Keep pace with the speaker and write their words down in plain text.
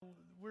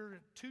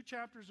2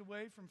 chapters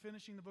away from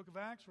finishing the book of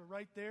Acts. We're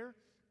right there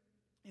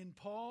in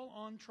Paul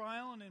on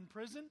trial and in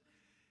prison.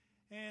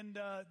 And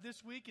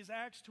this week is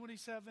Acts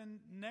 27.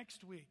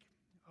 Next week,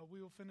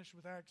 we will finish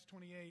with Acts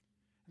 28.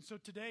 And so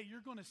today,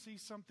 you're going to see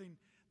something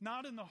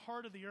not in the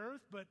heart of the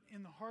earth, but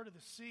in the heart of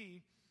the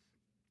sea.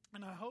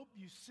 And I hope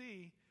you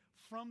see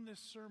from this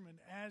sermon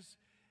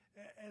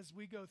as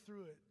we go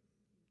through it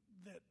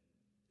that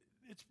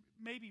it's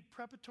maybe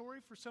preparatory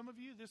for some of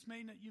you. This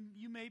may not,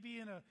 you may be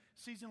in a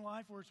season of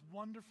life where it's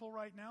wonderful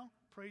right now.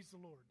 Praise the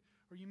Lord.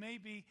 Or you may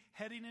be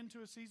heading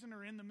into a season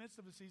or in the midst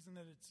of a season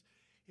that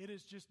it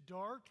is just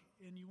dark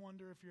and you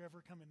wonder if you're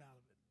ever coming out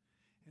of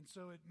it. And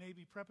so it may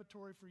be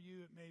preparatory for you.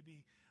 It may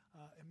be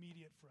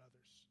immediate for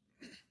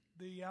others.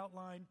 The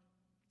outline,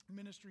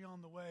 ministry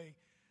on the way,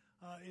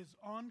 is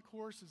on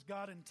course as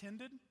God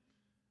intended,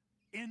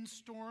 in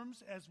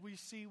storms as we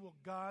see what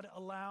God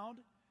allowed,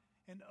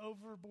 and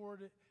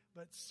overboard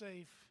but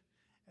safe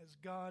as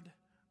God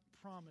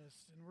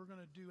promised. And we're going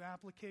to do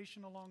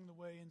application along the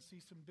way and see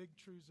some big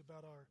truths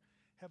about our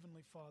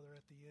Heavenly Father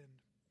at the end.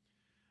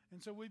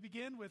 And so we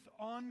begin with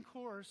on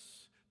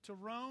course to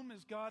Rome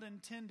as God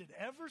intended.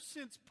 Ever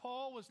since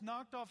Paul was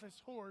knocked off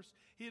his horse,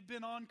 he had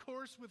been on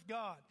course with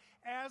God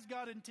as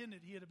God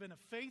intended. He had been a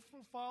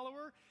faithful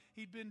follower.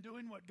 He'd been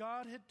doing what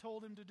God had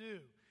told him to do.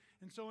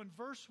 And so in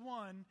verse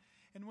 1,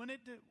 and when it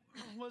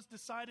was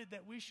decided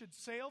that we should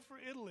sail for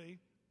Italy,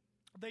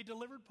 they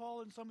delivered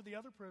Paul and some of the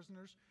other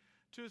prisoners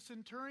to a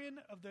centurion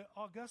of the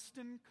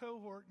Augustan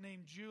cohort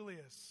named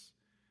Julius.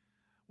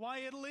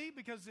 Why Italy?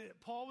 Because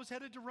Paul was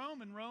headed to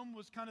Rome, and Rome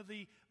was kind of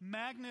the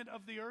magnet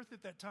of the earth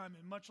at that time.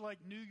 And much like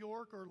New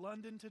York or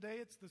London today,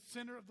 it's the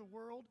center of the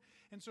world.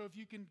 And so if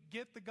you can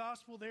get the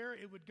gospel there,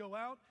 it would go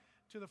out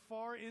to the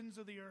far ends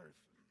of the earth.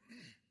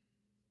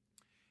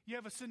 You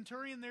have a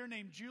centurion there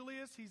named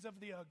Julius. He's of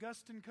the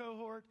Augustan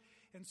cohort.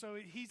 And so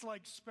he's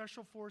like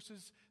special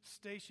forces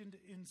stationed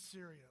in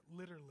Syria,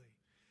 literally.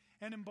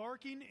 And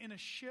embarking in a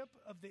ship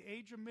of the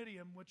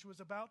Adramyttium, which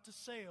was about to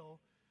sail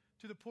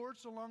to the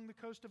ports along the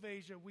coast of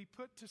Asia, we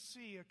put to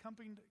sea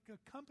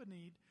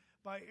accompanied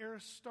by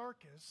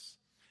Aristarchus,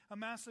 a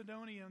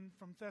Macedonian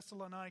from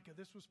Thessalonica.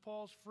 This was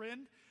Paul's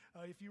friend.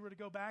 If you were to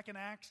go back in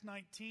Acts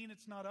 19,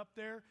 it's not up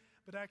there,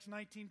 but Acts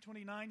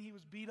 19:29, he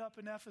was beat up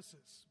in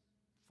Ephesus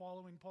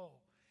following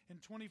Paul. In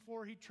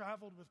 24, he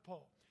traveled with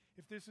Paul.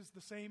 If this is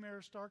the same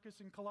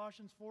Aristarchus in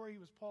Colossians 4, he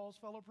was Paul's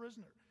fellow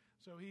prisoner.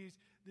 So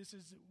this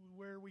is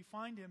where we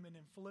find him. And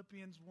in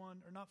Philemon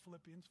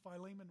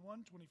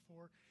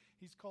 1:24,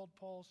 he's called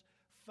Paul's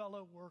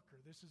fellow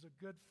worker. This is a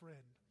good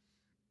friend.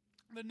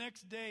 The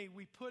next day,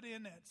 we put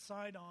in at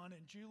Sidon,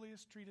 and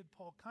Julius treated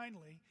Paul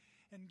kindly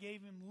and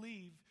gave him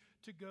leave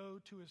to go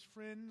to his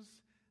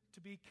friends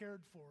to be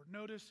cared for.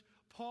 Notice,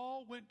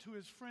 Paul went to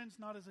his friends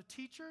not as a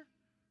teacher,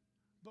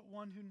 but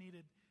one who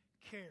needed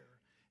care.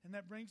 And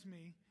that brings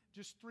me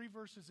just 3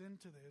 verses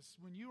into this.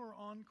 When you are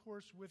on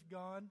course with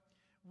God,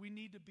 we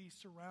need to be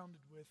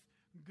surrounded with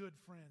good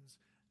friends.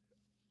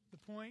 The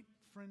point,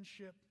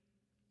 friendship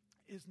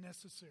is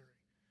necessary.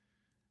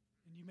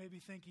 And you may be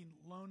thinking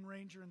Lone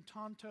Ranger and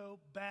Tonto,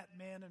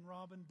 Batman and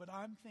Robin, but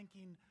I'm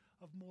thinking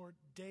of more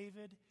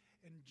David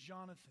and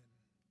Jonathan.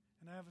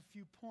 And I have a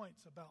few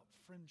points about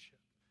friendship.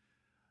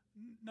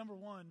 Number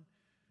 1,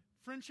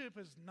 friendship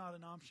is not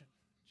an option.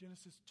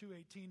 Genesis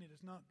 2:18, it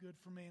is not good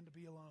for man to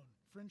be alone.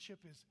 Friendship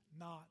is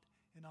not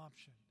an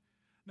option.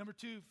 Number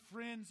 2,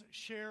 friends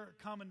share a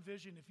common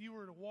vision. If you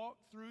were to walk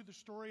through the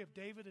story of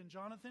David and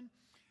Jonathan,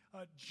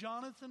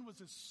 Jonathan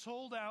was as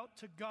sold out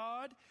to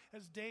God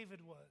as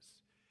David was.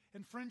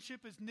 And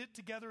friendship is knit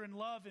together in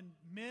love, and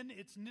men,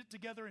 it's knit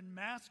together in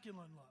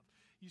masculine love.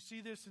 You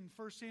see this in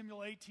 1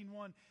 Samuel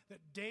 18:1,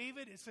 that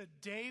it said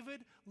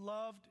David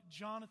loved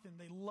Jonathan.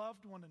 They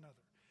loved one another.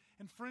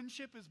 And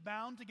friendship is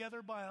bound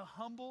together by a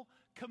humble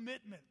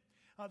commitment.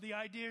 The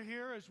idea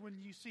here is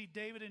when you see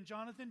David and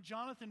Jonathan,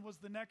 Jonathan was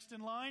the next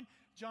in line.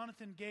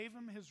 Jonathan gave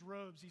him his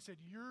robes. He said,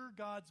 "You're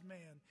God's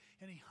man."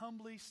 And he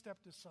humbly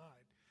stepped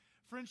aside.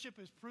 Friendship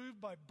is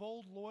proved by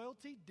bold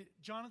loyalty.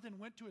 Jonathan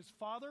went to his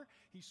father.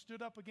 He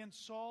stood up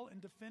against Saul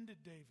and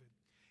defended David.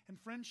 And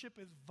friendship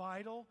is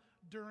vital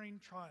during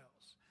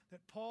trials.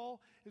 That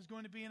Paul is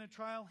going to be in a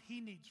trial, he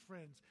needs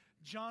friends.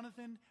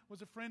 Jonathan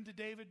was a friend to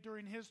David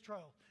during his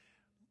trial.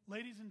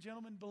 Ladies and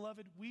gentlemen,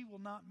 beloved, we will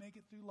not make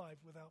it through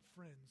life without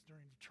friends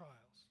during the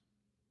trials.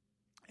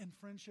 And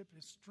friendship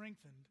is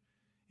strengthened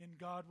in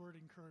Godward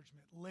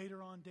encouragement.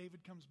 Later on,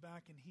 David comes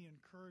back and he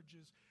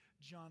encourages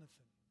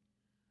Jonathan.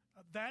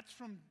 That's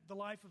from the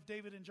life of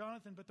David and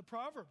Jonathan, but the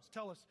Proverbs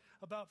tell us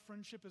about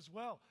friendship as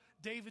well.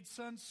 David's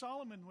son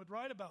Solomon would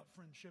write about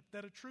friendship,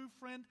 that a true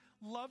friend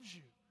loves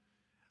you.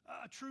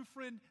 A true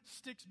friend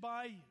sticks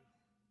by you.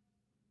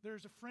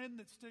 There's a friend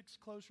that sticks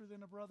closer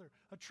than a brother.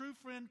 A true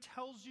friend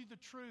tells you the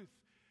truth.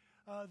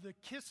 The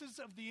kisses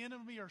of the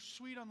enemy are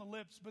sweet on the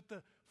lips, but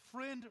the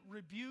friend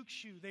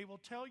rebukes you. They will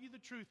tell you the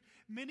truth.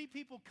 Many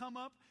people come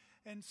up,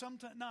 and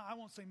I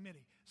won't say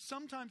many.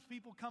 Sometimes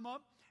people come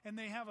up and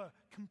they have a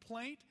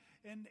complaint,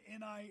 and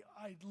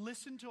I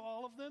listen to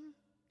all of them.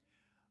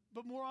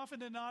 But more often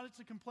than not, it's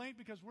a complaint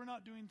because we're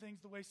not doing things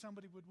the way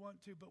somebody would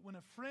want to. But when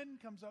a friend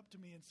comes up to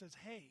me and says,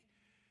 hey,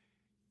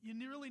 you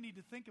really need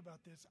to think about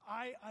this.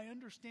 I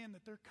understand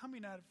that they're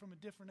coming at it from a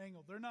different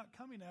angle. They're not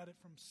coming at it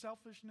from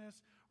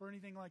selfishness or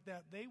anything like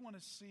that. They want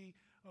to see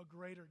a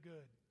greater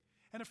good.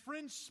 And a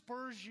friend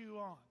spurs you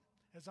on.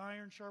 As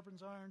iron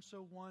sharpens iron,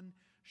 so one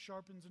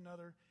sharpens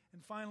another.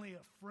 And finally,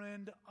 a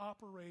friend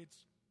operates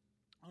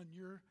on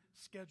your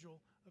schedule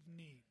of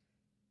need.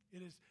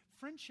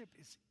 Friendship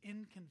is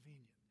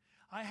inconvenient.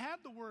 I had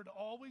the word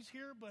always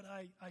here, but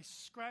I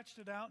scratched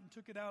it out and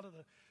took it out of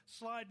the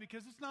slide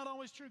because it's not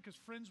always true, because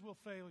friends will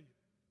fail you.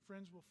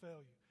 Friends will fail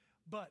you.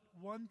 But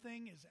one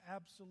thing is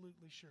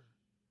absolutely sure.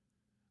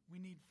 We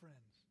need friends.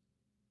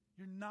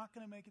 You're not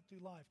going to make it through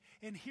life.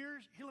 And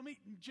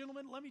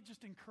gentlemen, let me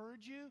just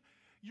encourage you.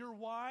 Your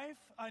wife,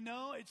 I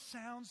know it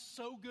sounds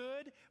so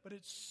good, but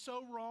it's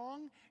so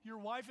wrong. Your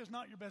wife is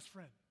not your best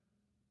friend.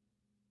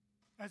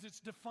 As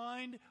it's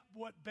defined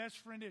what best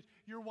friend is.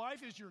 Your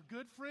wife is your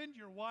good friend.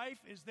 Your wife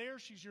is there.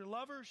 She's your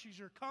lover. She's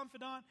your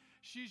confidant.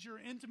 She's your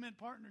intimate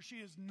partner. She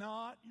is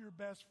not your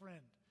best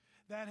friend.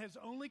 That has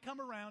only come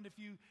around. If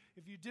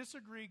you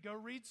disagree, go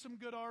read some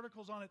good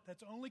articles on it.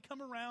 That's only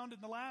come around in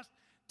the last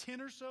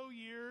 10 or so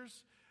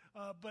years.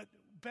 But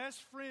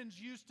best friends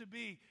used to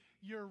be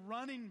your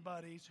running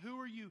buddies. Who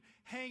are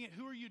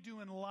you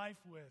doing life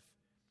with?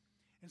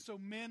 And so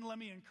men, let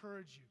me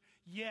encourage you.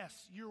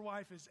 Yes, your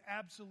wife is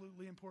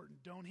absolutely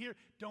important. Don't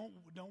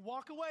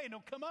walk away.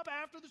 Don't come up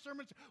after the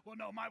sermon and say, well,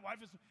 no, my wife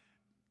is...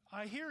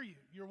 I hear you.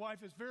 Your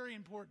wife is very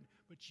important.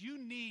 But you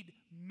need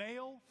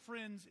male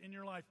friends in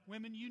your life.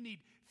 Women, you need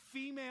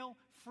female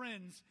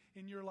friends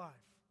in your life.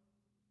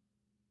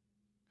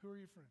 Who are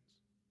your friends?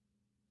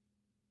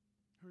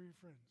 Who are your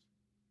friends?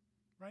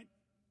 Right?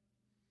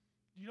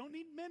 You don't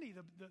need many.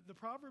 The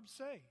Proverbs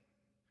say,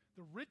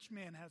 the rich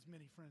man has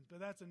many friends, but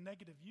that's a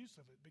negative use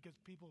of it because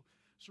people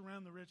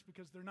surround the rich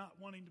because they're not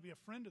wanting to be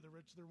a friend of the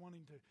rich, they're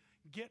wanting to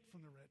get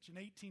from the rich. In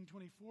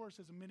 1824 it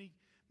says, a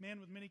man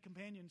with many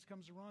companions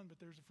comes to run,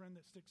 but there's a friend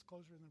that sticks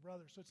closer than a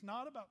brother. So it's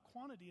not about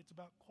quantity, it's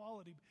about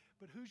quality.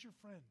 But who's your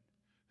friend?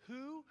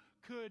 Who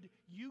could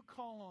you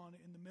call on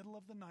in the middle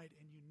of the night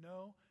and you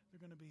know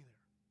they're going to be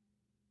there?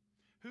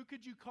 Who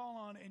could you call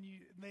on and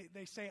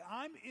they say,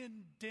 I'm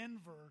in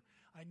Denver,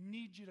 I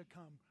need you to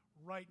come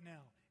right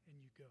now, and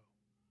you go?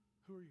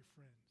 Who are your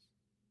friends?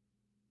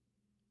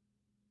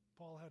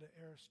 Paul had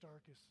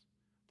Aristarchus.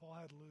 Paul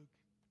had Luke.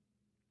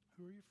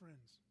 Who are your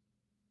friends?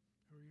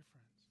 Who are your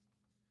friends?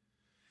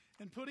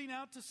 And putting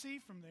out to sea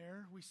from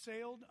there, we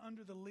sailed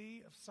under the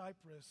lee of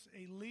Cyprus.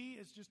 A lee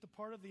is just a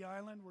part of the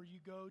island where you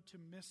go to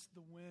miss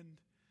the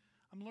wind.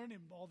 I'm learning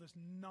all this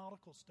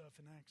nautical stuff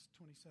in Acts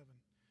 27.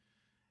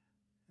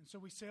 And so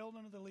we sailed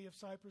under the lee of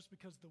Cyprus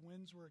because the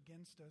winds were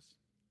against us.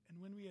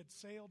 And when we had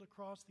sailed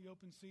across the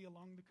open sea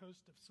along the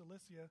coast of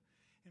Cilicia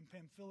and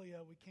Pamphylia,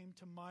 we came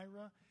to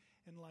Myra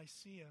and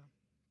Lycia.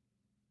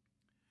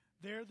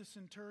 There the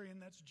centurion,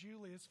 that's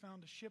Julius,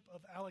 found a ship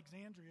of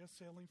Alexandria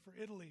sailing for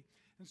Italy.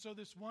 And so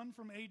this one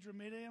from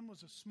Adramyttium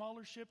was a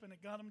smaller ship, and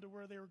it got them to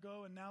where they were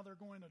going, and now they're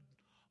going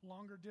a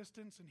longer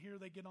distance, and here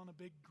they get on a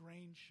big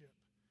grain ship.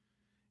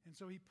 And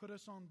so he put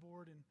us on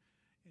board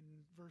in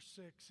verse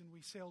 6, and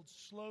we sailed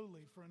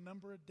slowly for a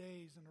number of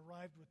days and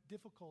arrived with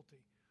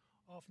difficulty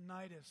off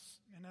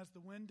Cnidus. And as the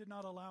wind did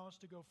not allow us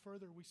to go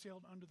further, we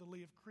sailed under the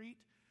lee of Crete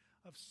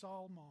of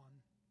Salmon.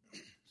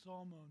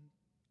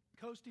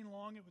 Coasting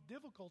along it with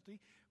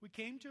difficulty, we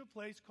came to a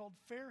place called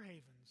Fair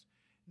Havens,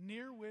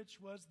 near which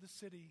was the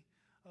city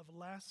of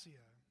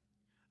Lasea.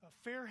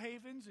 Fair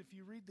Havens, if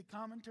you read the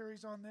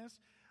commentaries on this,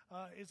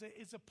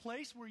 is a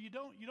place where you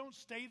don't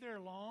stay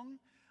there long.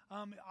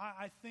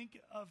 I think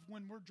of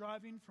when we're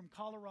driving from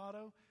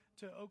Colorado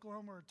to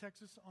Oklahoma or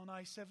Texas on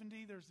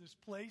I-70, there's this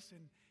place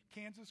in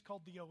Kansas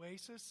called the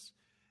Oasis,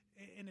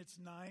 and it's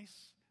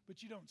nice,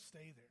 but you don't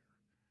stay there.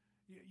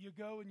 You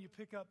go and you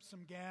pick up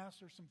some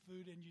gas or some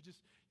food, and you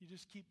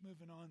just keep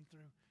moving on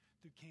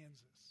through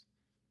Kansas.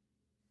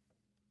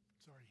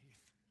 Sorry, Heath.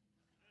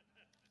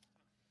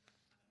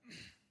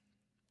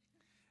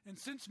 And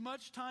since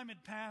much time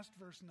had passed,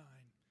 verse 9,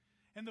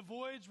 and the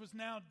voyage was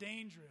now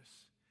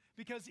dangerous,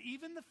 because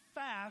even the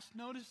fast,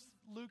 notice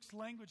Luke's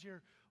language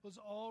here, was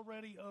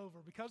already over.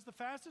 Because the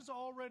fast is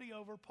already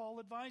over, Paul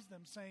advised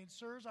them, saying,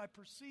 Sirs, I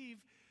perceive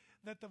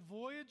that the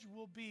voyage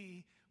will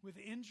be with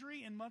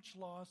injury and much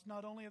loss,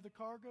 not only of the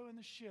cargo and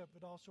the ship,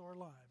 but also our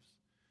lives.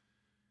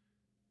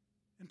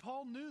 And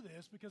Paul knew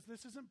this because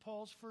this isn't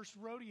Paul's first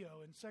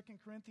rodeo. In 2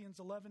 Corinthians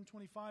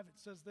 11:25, it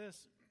says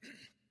this,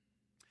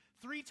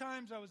 3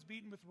 times I was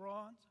beaten with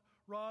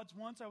rods.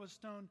 Once I was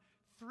stoned.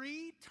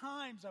 3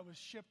 times I was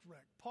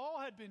shipwrecked. Paul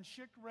had been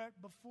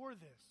shipwrecked before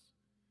this.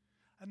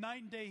 A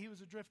night and day he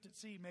was adrift at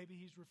sea. Maybe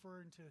he's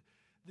referring to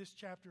this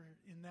chapter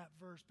in that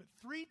verse. But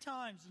 3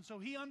 times, and so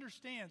he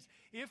understands,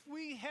 if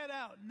we head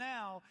out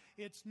now,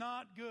 it's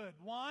not good.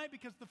 Why?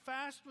 Because the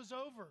fast was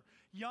over.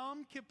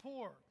 Yom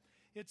Kippur.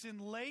 It's in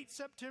late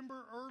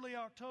September, early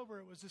October.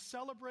 It was a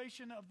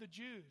celebration of the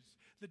Jews,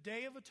 the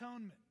Day of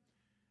Atonement.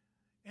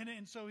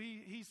 And so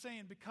he's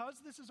saying, because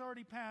this has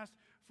already passed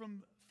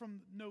from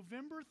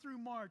November through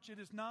March, it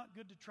is not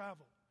good to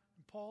travel.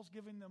 And Paul's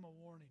giving them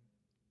a warning.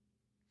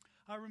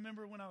 I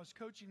remember when I was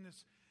coaching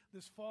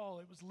this fall,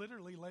 it was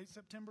literally late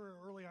September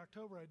or early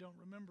October, I don't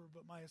remember,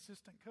 but my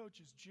assistant coach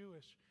is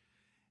Jewish.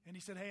 And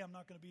he said, hey, I'm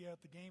not going to be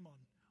at the game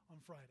on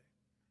Friday.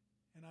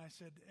 And I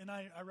said, and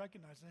I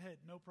recognized, hey,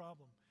 no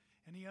problem.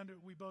 And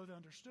we both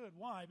understood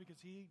why, because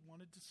he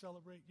wanted to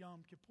celebrate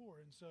Yom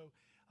Kippur. And so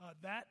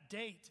that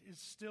date is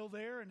still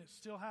there, and it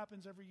still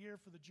happens every year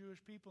for the Jewish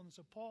people. And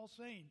so Paul's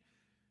saying,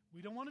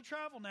 we don't want to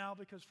travel now,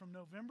 because from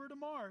November to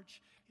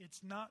March,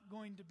 it's not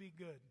going to be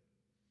good.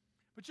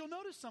 But you'll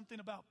notice something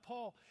about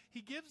Paul.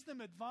 He gives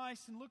them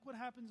advice, and look what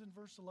happens in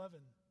verse 11.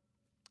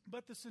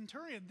 But the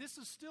centurion, this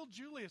is still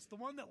Julius, the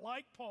one that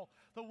liked Paul,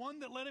 the one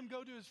that let him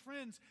go to his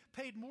friends,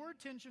 paid more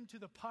attention to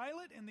the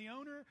pilot and the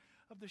owner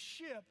of the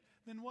ship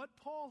than what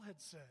Paul had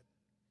said.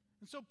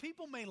 And so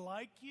people may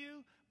like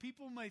you,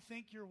 people may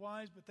think you're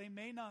wise, but they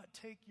may not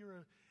take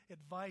your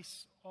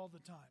advice all the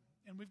time.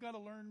 And we've got to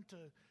learn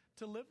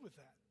to live with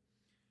that.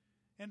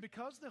 And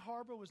because the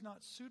harbor was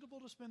not suitable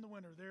to spend the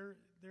winter,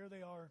 there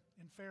they are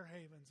in Fair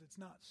Havens. It's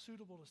not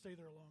suitable to stay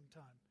there a long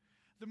time.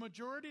 The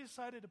majority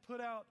decided to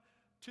put out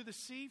to the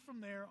sea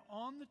from there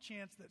on the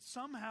chance that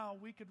somehow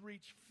we could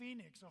reach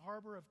Phoenix, a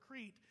harbor of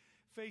Crete,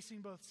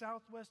 facing both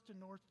southwest and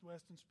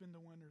northwest, and spend the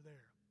winter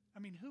there. I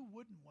mean, who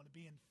wouldn't want to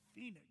be in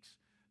Phoenix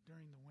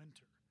during the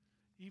winter?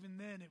 Even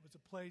then, it was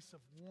a place of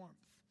warmth.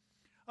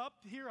 Up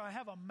here, I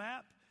have a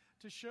map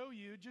to show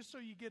you, just so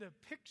you get a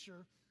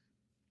picture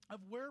of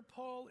where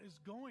Paul is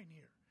going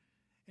here.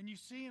 And you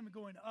see him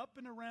going up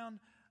and around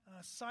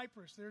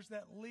Cyprus. There's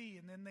that lee,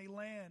 and then they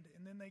land,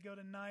 and then they go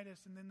to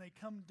Cnidus, and then they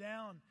come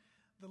down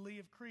the lee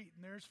of Crete,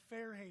 and there's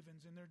Fair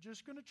Havens, and they're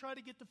just going to try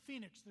to get to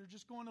Phoenix. They're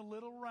just going a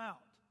little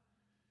route.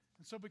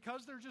 And so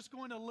because they're just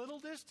going a little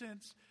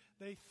distance,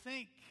 they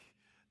think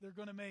they're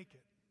going to make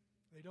it.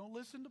 They don't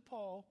listen to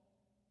Paul,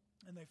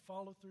 and they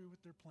follow through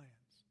with their plans.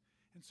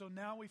 And so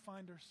now we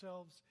find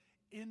ourselves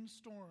in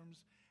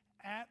storms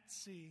at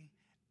sea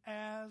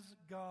as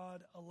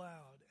God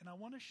allowed. And I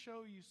want to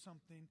show you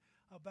something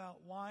about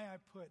why I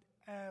put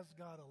as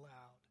God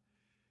allowed.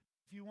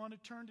 If you want to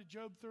turn to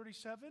Job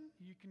 37,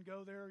 you can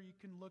go there, or you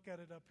can look at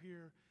it up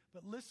here.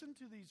 But listen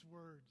to these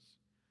words.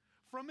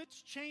 From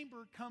its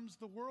chamber comes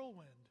the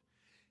whirlwind,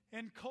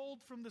 and cold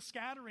from the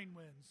scattering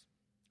winds.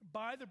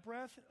 By the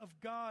breath of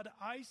God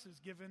ice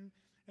is given,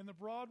 and the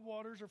broad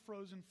waters are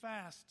frozen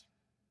fast.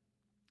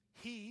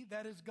 He,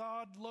 that is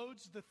God,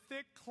 loads the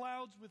thick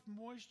clouds with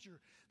moisture.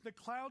 The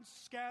clouds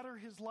scatter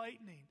his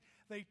lightning.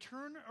 They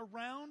turn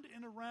around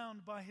and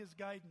around by his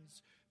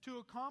guidance to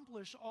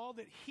accomplish all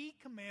that he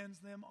commands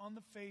them on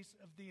the face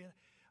of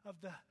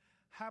the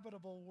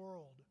habitable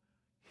world.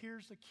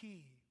 Here's the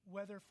key.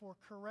 Whether for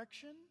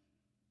correction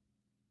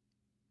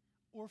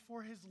or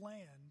for his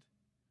land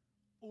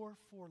or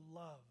for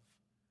love.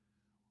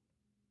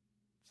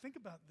 Think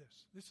about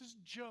this. This is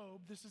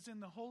Job. This is in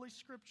the Holy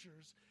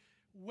Scriptures.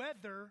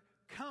 Whether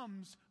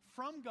comes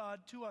from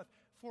God to us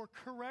for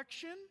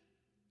correction,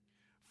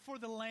 for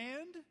the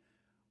land,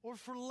 or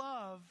for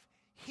love,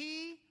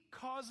 he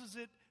causes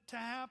it to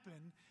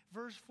happen.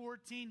 Verse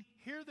 14,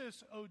 hear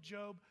this, O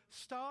Job,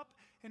 stop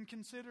and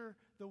consider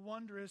the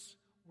wondrous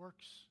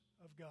works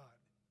of God.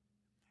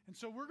 And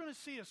so we're going to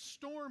see a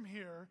storm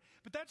here,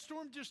 but that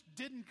storm just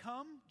didn't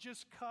come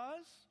just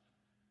because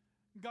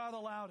God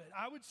allowed it.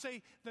 I would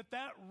say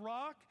that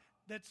rock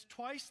that's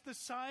twice the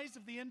size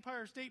of the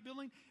Empire State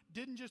Building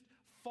didn't just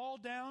fall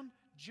down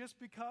just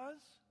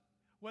because.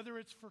 Whether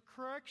it's for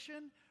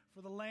correction,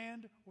 for the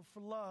land, or for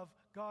love,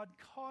 God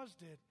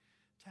caused it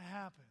to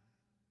happen.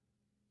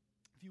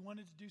 If you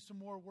wanted to do some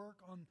more work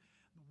on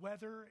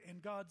weather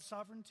and God's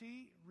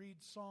sovereignty, read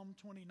Psalm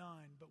 29.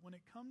 But when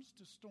it comes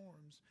to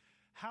storms,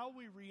 how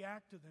we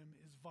react to them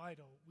is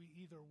vital. We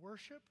either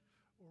worship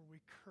or we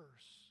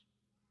curse.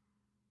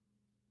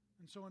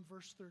 And so in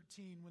verse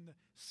 13, when the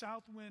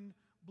south wind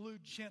blew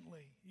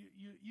gently,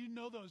 you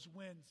know those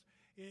winds.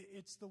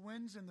 It's the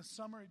winds in the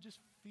summer. It just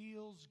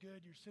feels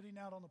good. You're sitting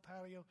out on the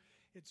patio.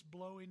 It's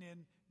blowing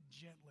in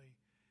gently.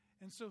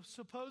 And so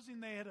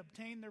supposing they had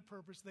obtained their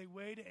purpose, they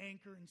weighed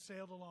anchor and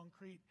sailed along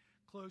Crete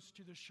close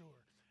to the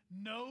shore.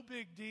 No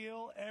big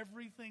deal.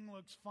 Everything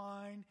looks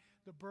fine.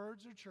 The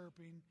birds are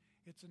chirping.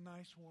 It's a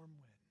nice warm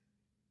wind.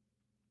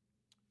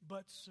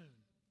 But soon,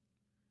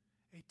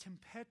 a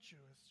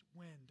tempestuous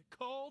wind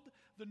called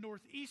the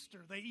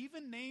northeaster, they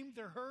even named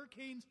their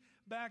hurricanes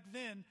back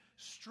then,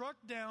 struck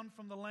down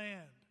from the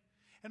land.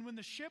 And when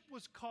the ship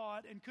was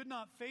caught and could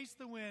not face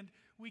the wind,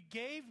 we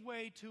gave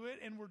way to it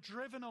and were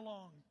driven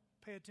along.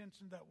 Pay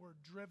attention to that word,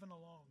 driven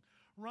along.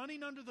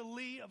 Running under the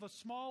lee of a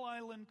small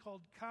island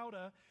called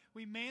Cauda,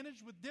 we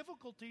managed with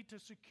difficulty to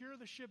secure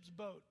the ship's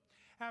boat.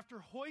 After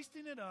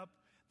hoisting it up,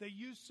 they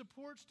used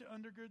supports to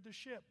undergird the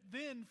ship.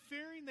 Then,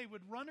 fearing they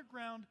would run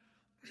aground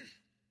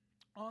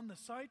On the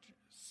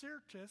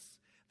Syrtis,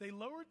 they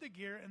lowered the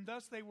gear, and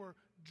thus they were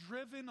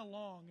driven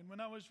along. And when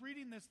I was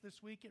reading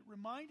this week, it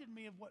reminded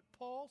me of what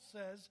Paul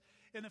says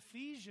in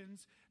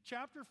Ephesians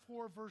chapter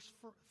 4, verse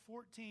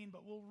 14,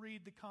 but we'll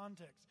read the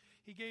context.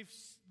 He gave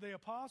the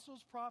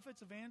apostles,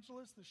 prophets,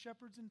 evangelists, the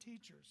shepherds, and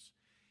teachers.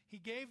 He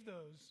gave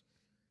those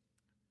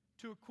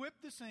to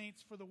equip the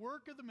saints for the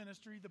work of the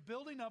ministry, the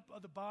building up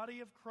of the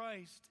body of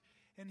Christ.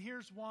 And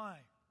here's why.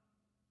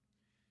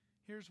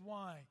 Here's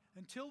why.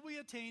 Until we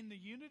attain the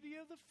unity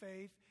of the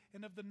faith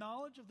and of the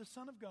knowledge of the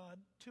Son of God,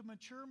 to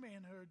mature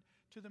manhood,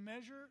 to the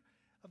measure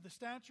of the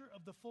stature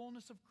of the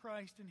fullness of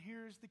Christ. And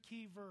here's the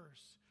key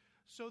verse.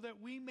 So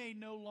that we may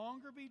no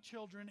longer be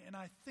children, and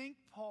I think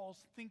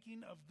Paul's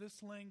thinking of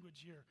this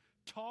language here,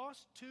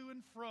 tossed to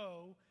and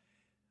fro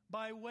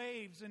by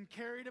waves and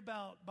carried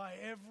about by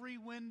every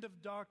wind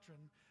of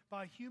doctrine,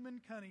 by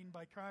human cunning,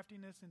 by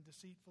craftiness and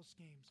deceitful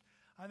schemes.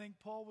 I think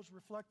Paul was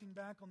reflecting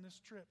back on this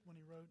trip when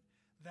he wrote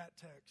that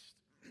text.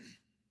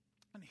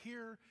 And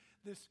here,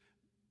 this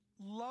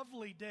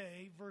lovely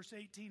day, verse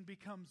 18,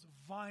 becomes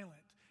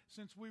violent.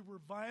 Since we were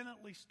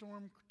violently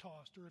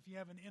storm-tossed, or if you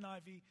have an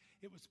NIV,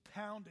 it was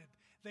pounded.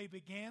 They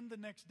began the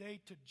next day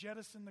to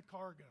jettison the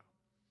cargo.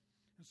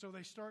 And so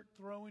they start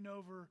throwing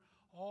over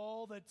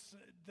all that's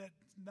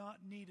not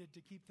needed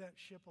to keep that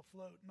ship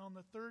afloat. And on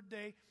the third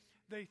day,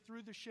 they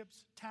threw the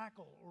ship's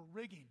tackle or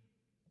rigging.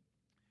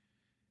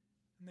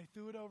 And they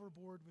threw it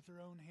overboard with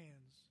their own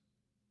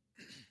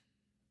hands.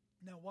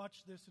 Now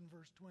watch this in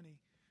verse 20.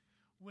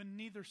 When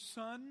neither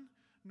sun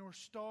nor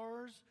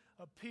stars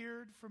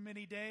appeared for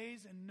many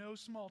days, and no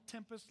small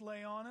tempest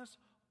lay on us,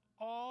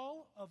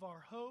 all of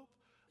our hope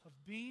of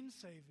being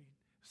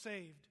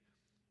saved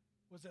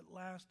was at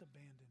last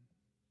abandoned.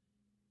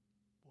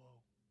 Whoa.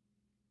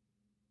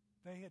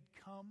 They had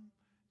come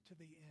to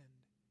the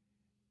end.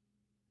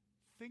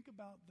 Think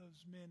about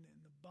those men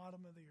in the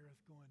bottom of the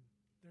earth going,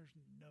 there's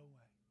no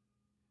way.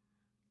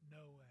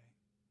 No way.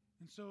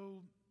 And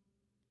so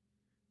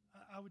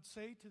I would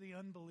say to the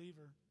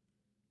unbeliever,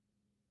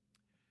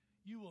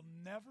 you will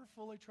never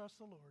fully trust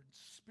the Lord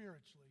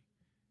spiritually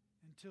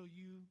until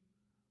you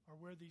are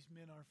where these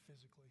men are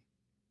physically.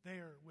 They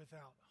are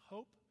without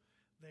hope.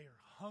 They are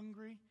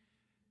hungry.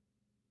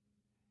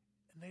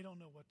 And they don't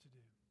know what to do.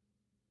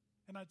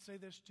 And I'd say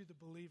this to the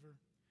believer.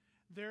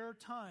 There are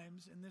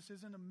times, and this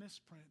isn't a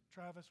misprint.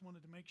 Travis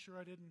wanted to make sure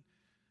I didn't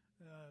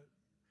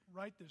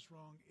write this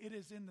wrong. It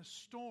is in the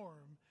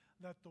storm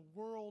that the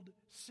world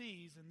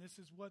sees, and this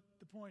is what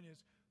the point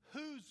is,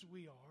 whose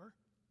we are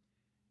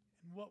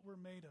and what we're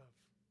made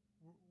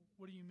of.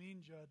 What do you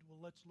mean, Judd? Well,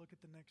 let's look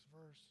at the next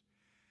verse.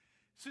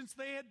 Since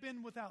they had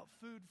been without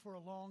food for a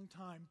long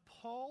time,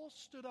 Paul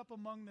stood up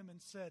among them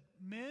and said,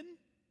 Men,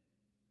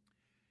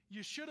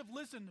 you should have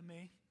listened to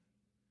me.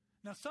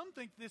 Now, some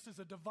think this is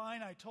a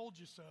divine I told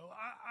you so.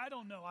 I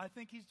don't know. I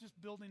think he's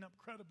just building up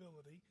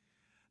credibility.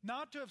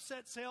 Not to have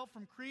set sail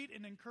from Crete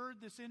and incurred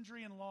this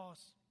injury and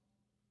loss.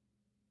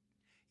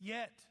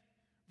 Yet,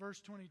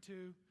 verse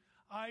 22,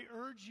 I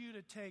urge you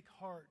to take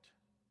heart.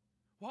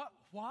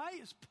 Why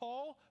is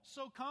Paul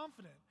so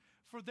confident?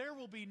 For there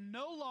will be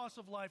no loss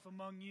of life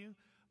among you,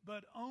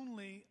 but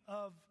only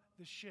of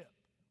the ship.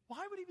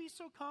 Why would he be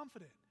so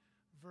confident?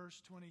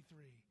 Verse 23,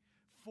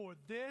 for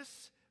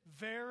this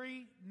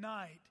very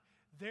night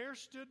there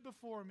stood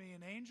before me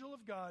an angel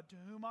of God to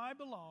whom I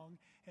belong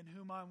and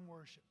whom I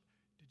worship.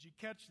 Did you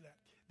catch that?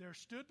 There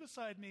stood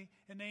beside me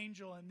an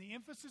angel, and the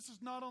emphasis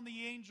is not on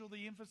the angel,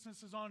 the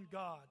emphasis is on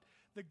God.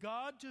 The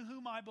God to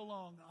whom I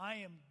belong. I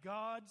am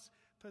God's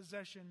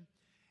possession,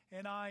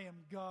 and I am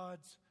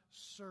God's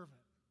servant,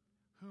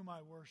 whom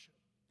I worship.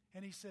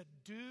 And he said,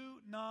 do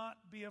not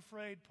be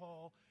afraid,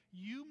 Paul.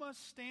 You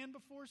must stand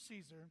before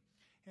Caesar,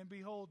 and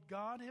behold,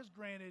 God has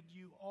granted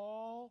you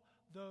all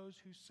those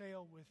who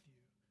sail with you.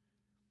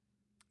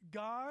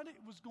 God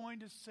was going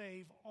to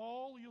save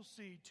all, you'll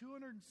see,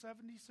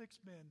 276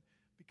 men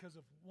because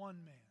of one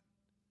man.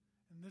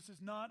 And this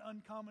is not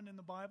uncommon in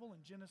the Bible.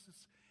 In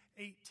Genesis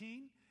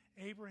 18,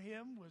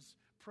 Abraham was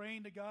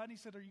praying to God, and he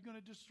said, are you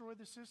going to destroy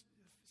the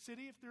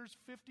city if there's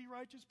 50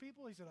 righteous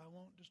people? He said, I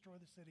won't destroy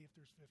the city if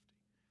there's 50.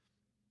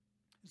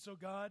 And so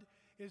God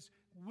is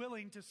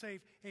willing to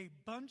save a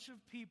bunch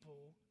of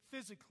people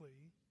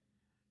physically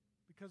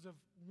because of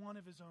one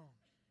of his own.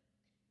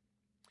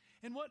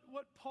 And what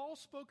Paul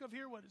spoke of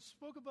here, what it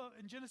spoke about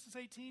in Genesis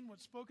 18,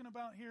 what's spoken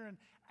about here in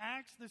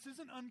Acts, this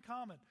isn't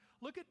uncommon.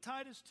 Look at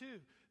Titus 2,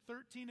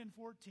 13 and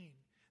 14,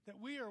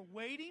 that we are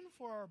waiting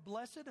for our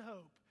blessed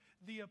hope,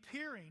 the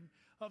appearing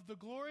of the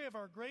glory of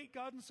our great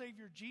God and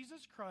Savior,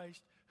 Jesus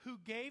Christ, who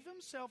gave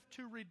himself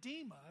to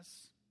redeem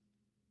us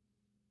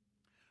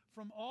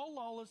from all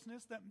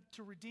lawlessness. That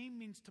to redeem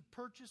means to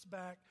purchase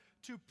back,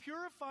 to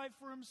purify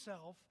for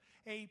himself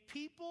a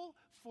people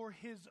for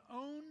his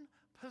own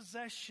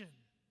possession.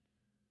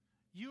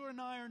 You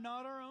and I are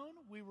not our own.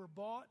 We were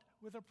bought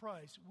with a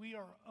price. We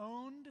are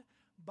owned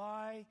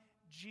by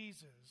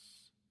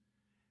Jesus.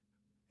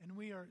 And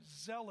we are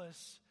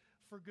zealous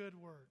for good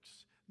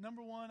works.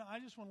 Number one, I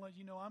just want to let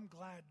you know I'm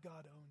glad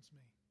God owns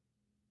me.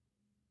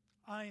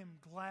 I am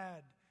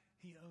glad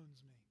He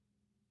owns me.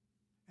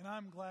 And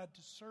I'm glad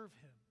to serve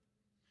Him.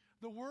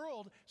 The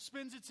world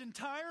spends its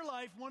entire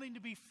life wanting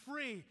to be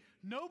free.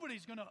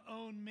 Nobody's going to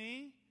own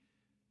me.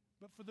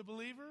 But for the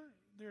believer,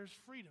 there's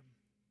freedom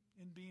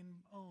in being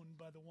owned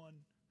by the one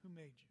who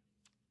made you.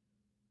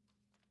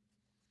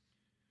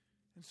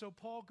 And so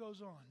Paul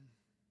goes on.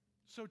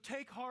 So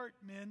take heart,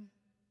 men,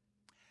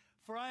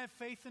 for I have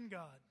faith in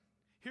God.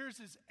 Here's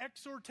his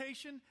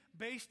exhortation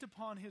based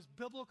upon his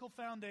biblical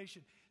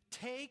foundation.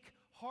 Take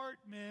heart,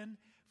 men,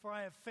 for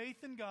I have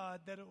faith in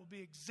God that it will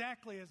be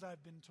exactly as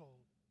I've been told.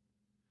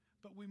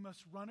 But we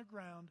must run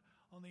aground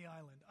on the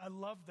island. I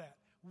love that.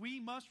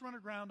 We must run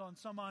aground on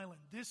some island.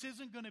 This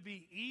isn't going to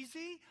be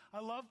easy.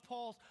 I love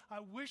Paul's. I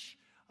wish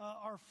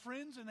our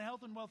friends in the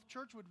Health and Wealth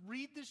Church would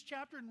read this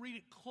chapter and read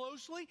it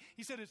closely.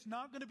 He said it's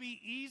not going to be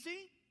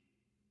easy.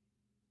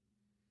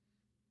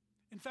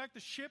 In fact,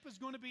 the ship is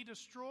going to be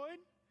destroyed.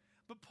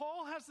 But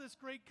Paul has this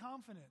great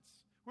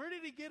confidence. Where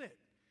did he get it?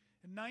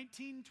 In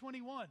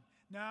 1921.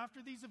 Now,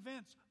 after these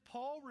events,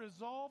 Paul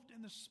resolved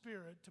in the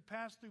Spirit to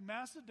pass through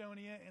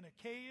Macedonia and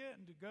Achaia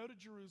and to go to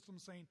Jerusalem,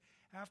 saying,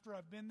 after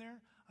I've been there,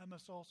 I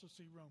must also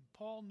see Rome.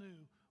 Paul knew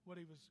what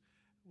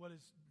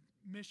his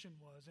mission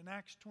was. In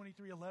Acts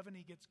 23:11,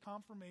 he gets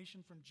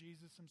confirmation from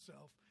Jesus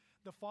himself.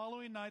 The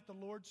following night, the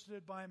Lord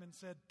stood by him and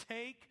said,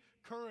 take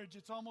courage.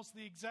 It's almost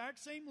the exact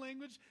same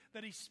language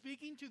that he's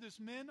speaking to this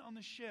men on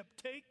the ship.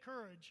 Take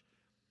courage.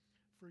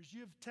 For as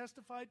you have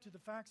testified to the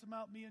facts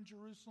about me in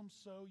Jerusalem,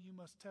 so you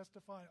must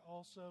testify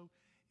also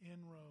in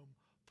Rome.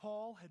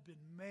 Paul had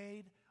been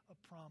made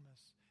a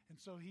promise. And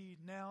so he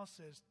now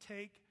says,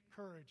 take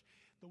courage.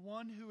 The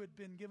one who had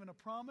been given a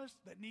promise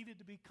that needed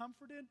to be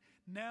comforted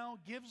now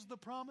gives the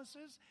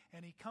promises,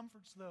 and he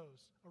comforts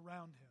those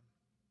around him.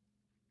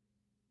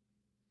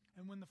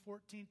 And when the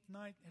 14th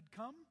night had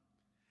come,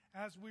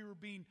 as we were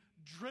being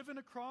driven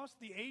across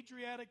the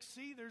Adriatic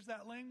Sea, there's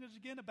that language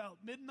again about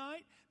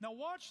midnight. Now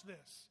watch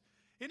this.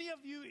 Any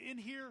of you in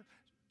here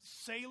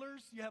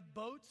sailors? You have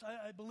boats?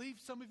 I believe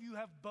some of you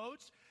have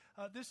boats.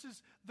 This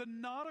is the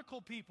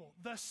nautical people.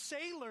 The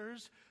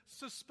sailors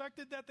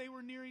suspected that they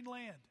were nearing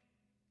land.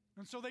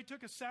 And so they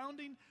took a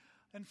sounding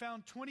and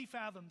found 20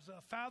 fathoms.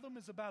 A fathom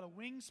is about a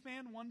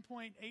wingspan,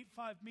 1.85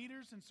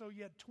 meters, and so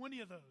you had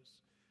 20 of those.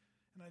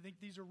 And I think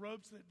these are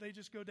ropes that they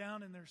just go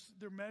down and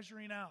they're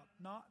measuring out,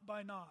 knot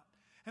by knot.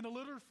 And a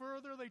little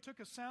further, they took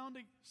a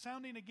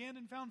sounding again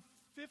and found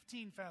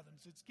 15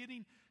 fathoms. It's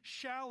getting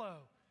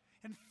shallow.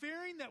 And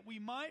fearing that we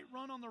might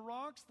run on the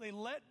rocks, they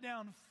let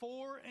down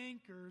 4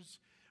 anchors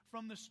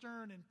from the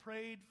stern and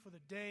prayed for the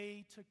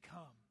day to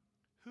come.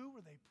 Who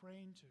were they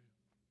praying to?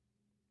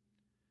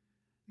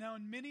 Now,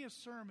 in many a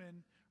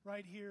sermon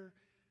right here,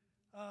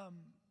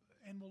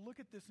 and we'll look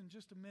at this in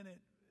just a minute,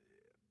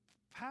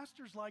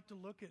 pastors like to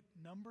look at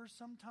numbers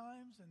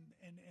sometimes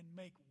and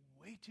make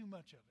way too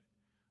much of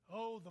it.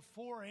 Oh, the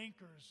 4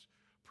 anchors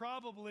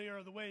probably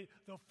are the way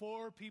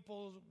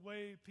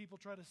people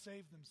try to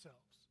save themselves.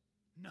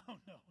 No.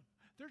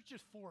 There's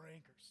just 4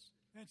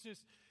 anchors.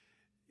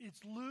 It's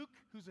Luke,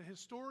 who's a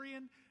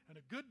historian and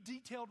a good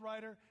detailed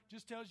writer,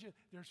 just tells you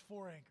there's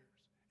 4 anchors.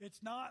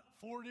 It's not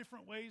 4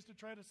 different ways to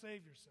try to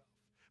save yourself.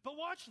 But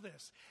watch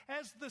this.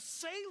 As the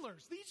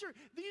sailors, these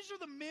are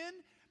the men,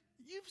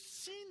 you've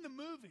seen the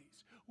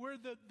movies where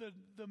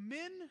the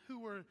men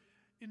who were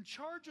in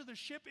charge of the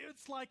ship,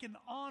 it's like an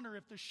honor.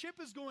 If the ship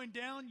is going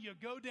down, you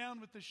go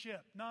down with the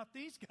ship. Not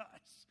these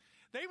guys.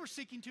 They were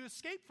seeking to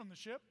escape from the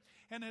ship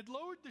and had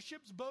lowered the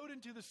ship's boat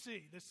into the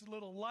sea. This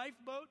little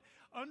lifeboat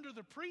under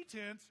the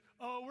pretense,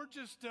 we're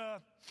just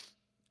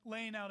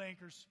laying out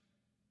anchors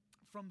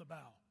from the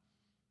bow.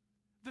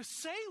 The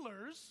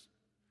sailors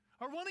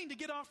are wanting to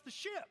get off the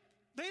ship.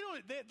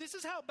 This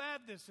is how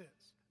bad this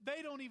is.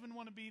 They don't even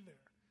want to be there.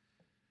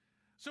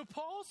 So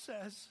Paul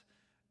says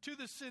to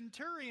the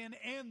centurion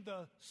and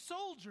the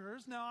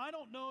soldiers, now I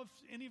don't know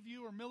if any of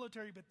you are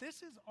military, but this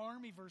is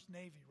Army versus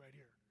Navy right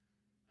here.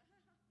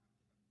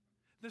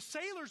 The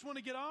sailors want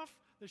to get off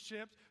the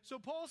ships. So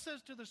Paul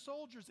says to the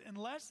soldiers,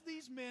 unless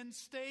these men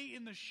stay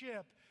in the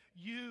ship,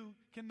 you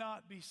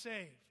cannot be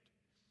saved.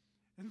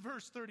 In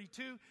verse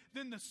 32,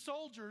 then the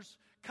soldiers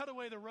cut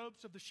away the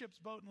ropes of the ship's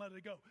boat and let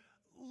it go.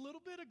 A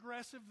little bit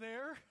aggressive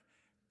there.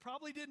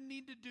 Probably didn't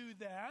need to do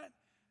that.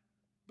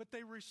 But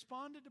they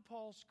responded to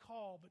Paul's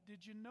call. But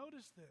did you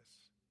notice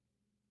this?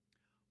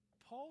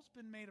 Paul's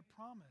been made a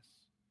promise.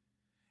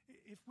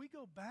 If we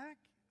go back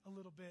a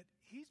little bit,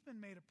 he's been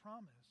made a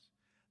promise.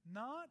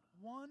 Not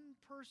one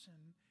person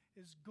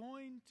is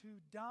going to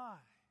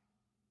die.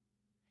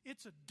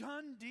 It's a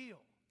done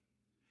deal.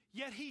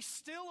 Yet he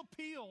still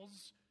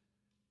appeals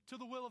to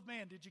the will of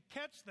man. Did you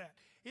catch that?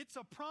 It's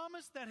a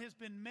promise that has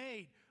been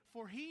made,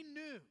 for he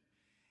knew,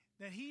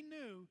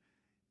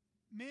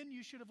 men,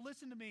 you should have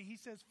listened to me. He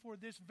says, for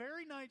this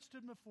very night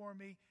stood before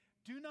me.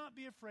 Do not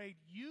be afraid.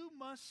 You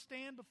must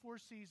stand before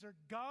Caesar.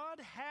 God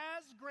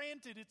has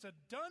granted. It's a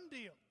done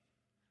deal.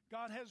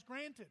 God has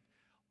granted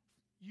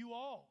you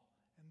all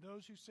and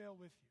those who sail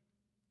with you.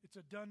 It's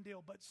a done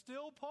deal. But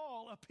still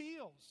Paul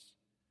appeals.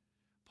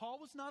 Paul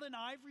was not an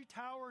ivory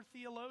tower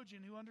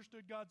theologian who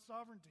understood God's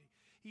sovereignty.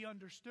 He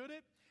understood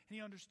it, and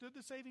he understood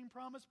the saving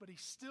promise, but he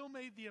still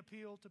made the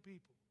appeal to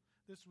people.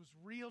 This was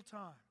real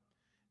time.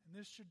 And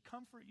this should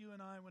comfort you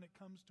and I when it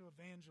comes to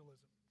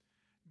evangelism.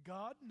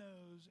 God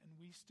knows, and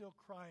we still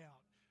cry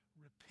out,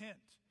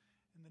 repent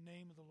in the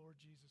name of the Lord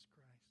Jesus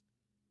Christ.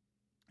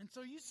 And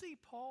so you see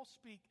Paul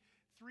speak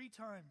 3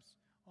 times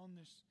on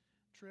this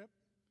trip.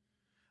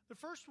 The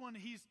first one,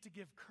 he's to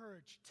give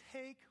courage.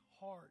 Take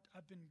heart.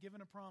 I've been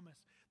given a promise.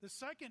 The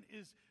second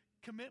is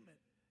commitment.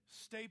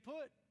 Stay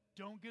put.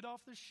 Don't get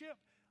off the ship.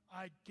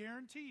 I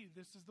guarantee you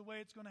this is the way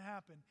it's going to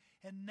happen.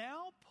 And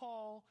now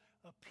Paul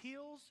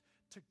appeals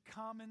to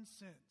common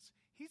sense.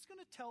 He's going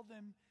to tell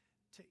them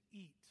to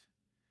eat.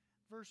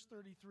 Verse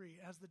 33,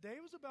 as the day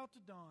was about to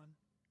dawn,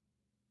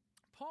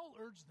 Paul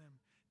urged them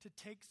to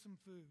take some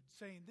food,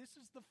 saying, this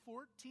is the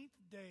 14th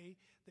day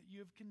that you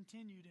have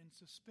continued in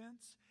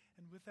suspense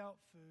and without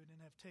food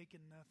and have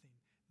taken nothing.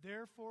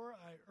 Therefore,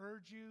 I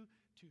urge you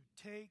to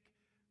take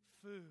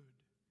food,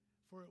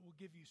 for it will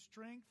give you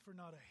strength, for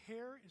not a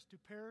hair is to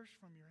perish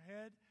from your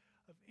head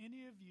of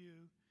any of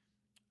you,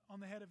 on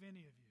the head of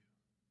any of you.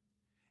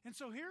 And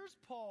so here's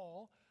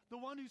Paul, the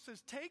one who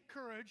says, take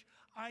courage.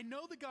 I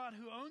know the God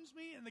who owns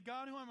me and the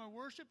God who I'm going to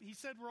worship. He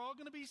said we're all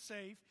going to be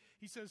safe.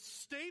 He says,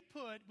 stay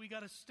put. We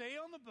got to stay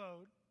on the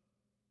boat.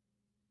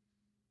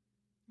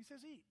 He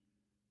says, eat.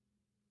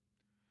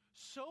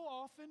 So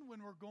often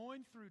when we're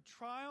going through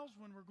trials,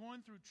 when we're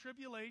going through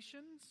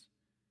tribulations,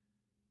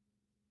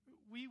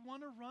 we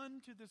want to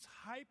run to this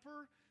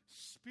hyper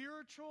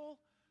spiritual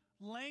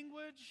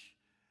language.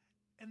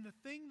 And the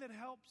thing that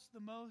helps the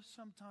most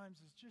sometimes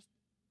is just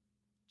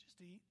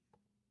eat.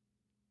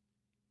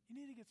 You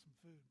need to get some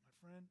food,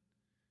 my friend.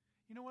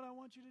 You know what I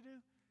want you to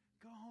do?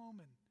 Go home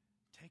and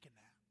take a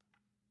nap.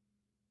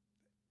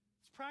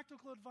 It's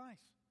practical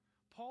advice.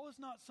 Paul is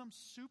not some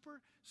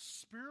super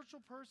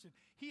spiritual person.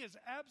 He is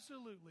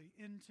absolutely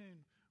in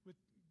tune with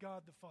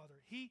God the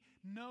Father. He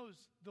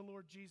knows the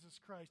Lord Jesus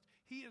Christ.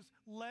 He is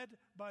led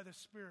by the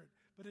Spirit.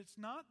 But it's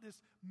not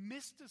this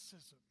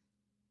mysticism.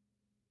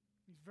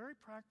 He's very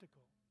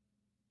practical.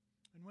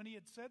 And when he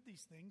had said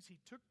these things, he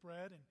took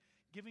bread and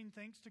giving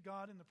thanks to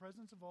God in the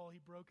presence of all, he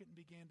broke it and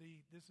began to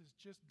eat. This is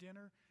just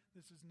dinner.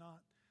 This is not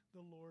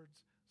the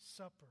Lord's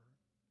Supper.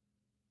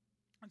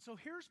 And so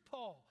here's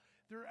Paul.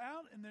 They're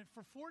out and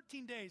for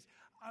 14 days.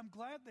 I'm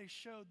glad they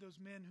showed those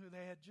men who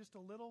they had just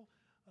a little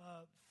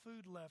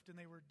food left and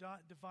they were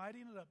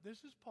dividing it up.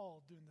 This is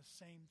Paul doing the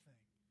same thing.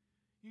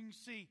 You can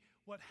see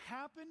what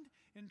happened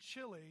in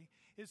Chile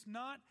is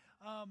not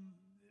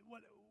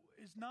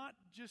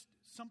just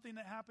something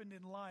that happened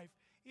in life.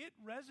 It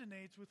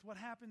resonates with what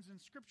happens in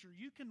Scripture.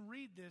 You can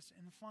read this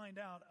and find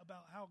out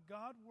about how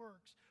God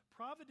works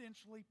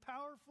providentially,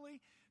 powerfully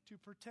to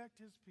protect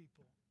his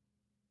people.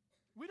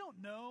 We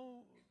don't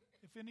know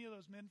if any of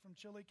those men from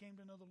Chile came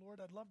to know the Lord.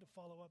 I'd love to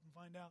follow up and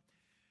find out.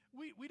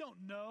 We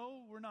don't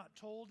know. We're not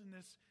told in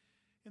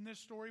this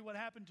story what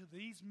happened to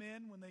these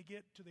men when they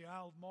get to the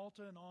Isle of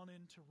Malta and on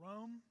into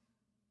Rome.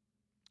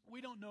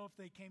 We don't know if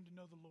they came to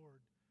know the Lord.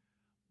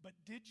 But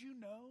did you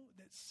know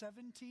that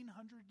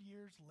 1,700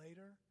 years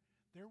later,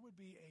 there would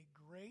be a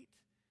great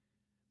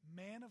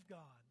man of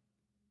God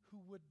who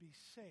would be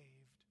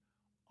saved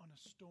on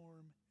a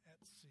storm at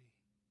sea?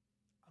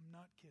 I'm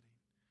not kidding.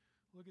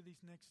 Look at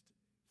these next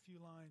few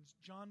lines.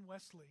 John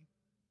Wesley,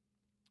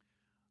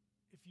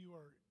 if you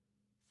are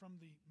from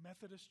the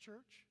Methodist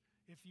Church,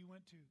 if you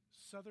went to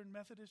Southern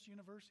Methodist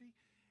University,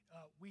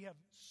 we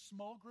have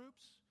small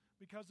groups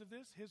because of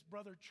this. His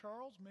brother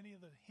Charles, many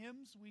of the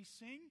hymns we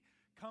sing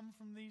come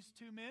from these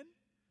two men.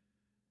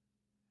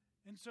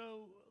 And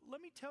so let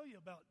me tell you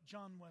about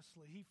John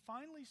Wesley. He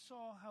finally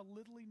saw how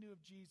little he knew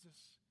of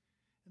Jesus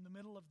in the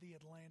middle of the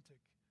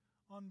Atlantic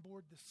on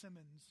board the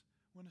Simmons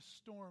when a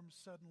storm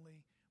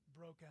suddenly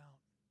broke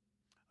out.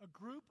 A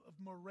group of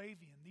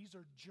Moravian, these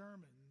are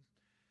German,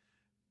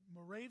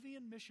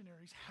 Moravian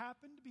missionaries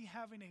happened to be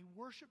having a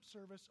worship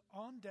service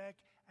on deck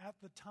at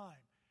the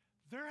time.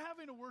 They're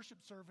having a worship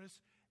service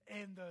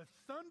and the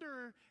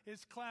thunder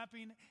is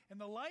clapping and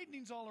the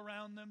lightning's all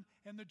around them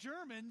and the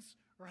Germans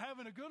are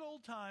having a good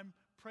old time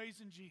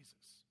praising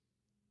Jesus.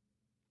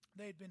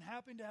 They had been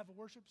happy to have a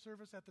worship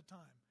service at the time.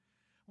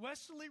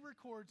 Wesley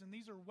records, and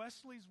these are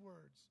Wesley's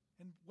words,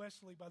 and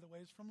Wesley, by the way,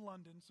 is from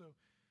London, so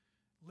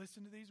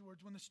listen to these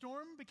words. When the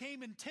storm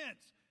became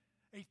intense,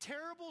 a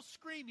terrible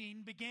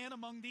screaming began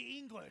among the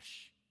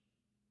English.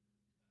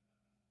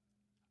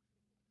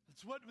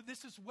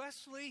 This is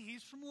Wesley.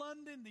 He's from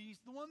London. He's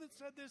the one that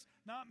said this,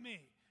 not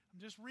me. I'm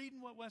just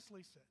reading what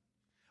Wesley said.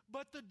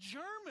 But the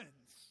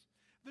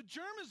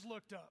Germans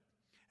looked up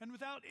and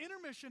without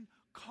intermission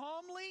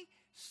calmly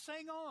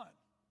sang on.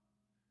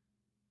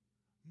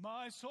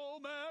 My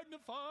soul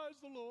magnifies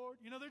the Lord.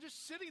 You know, they're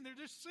just sitting there,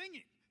 just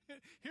singing.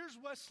 Here's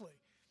Wesley.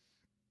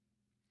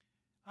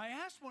 I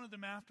asked one of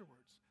them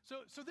afterwards.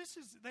 So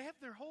they have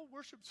their whole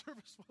worship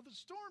service while the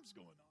storm's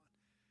going on.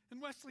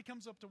 And Wesley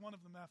comes up to one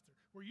of them after.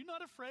 Were you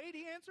not afraid?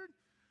 He answered.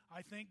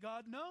 I thank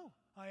God, no.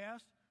 I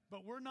asked,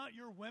 but were not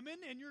your women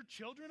and your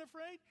children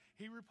afraid?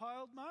 He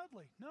replied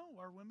mildly, no,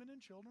 our women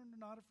and children are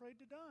not afraid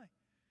to die.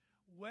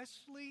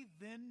 Wesley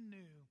then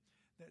knew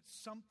that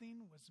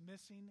something was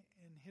missing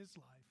in his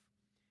life,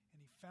 and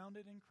he found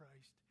it in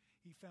Christ.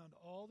 He found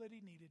all that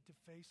he needed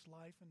to face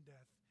life and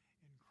death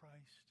in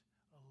Christ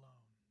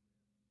alone.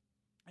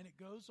 And it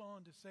goes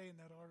on to say in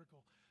that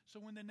article, so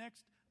when the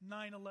next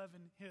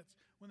 9/11 hits,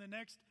 when the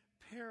next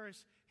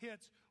Paris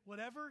hits,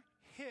 whatever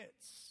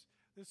hits,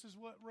 this is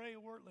what Ray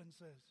Ortlund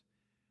says,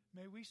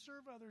 may we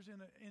serve others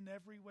in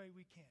every way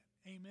we can.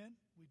 Amen?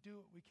 We do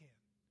what we can.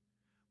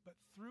 But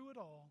through it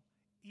all,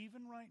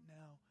 even right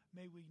now,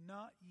 may we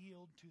not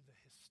yield to the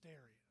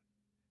hysteria.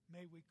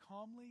 May we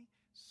calmly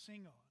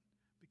sing on,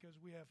 because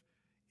we have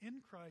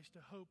in Christ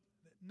a hope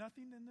that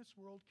nothing in this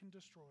world can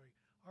destroy.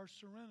 Our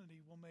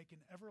serenity will make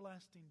an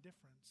everlasting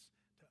difference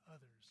to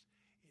others.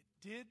 It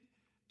did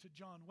to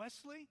John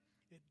Wesley.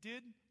 It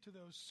did to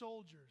those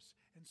soldiers.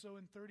 And so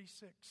in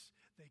 36,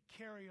 they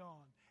carry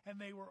on. And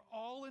they were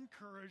all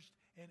encouraged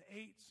and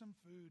ate some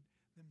food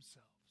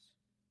themselves.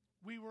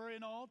 We were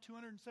in all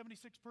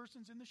 276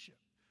 persons in the ship.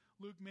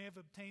 Luke may have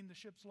obtained the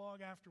ship's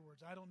log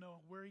afterwards. I don't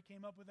know where he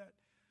came up with that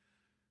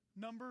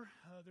number.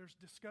 There's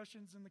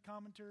discussions in the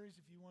commentaries.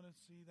 If you want to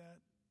see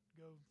that,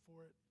 go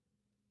for it.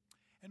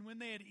 And when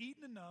they had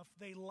eaten enough,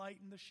 they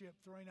lightened the ship,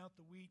 throwing out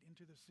the wheat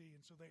into the sea.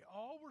 And so they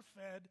all were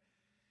fed.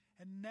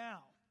 And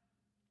now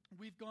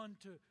we've gone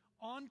to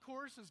on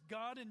course as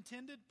God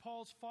intended.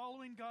 Paul's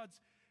following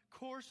God's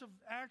course of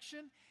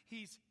action.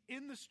 He's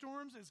in the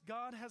storms as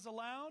God has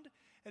allowed.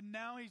 And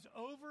now he's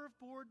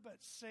overboard but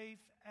safe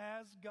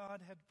as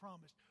God had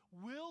promised.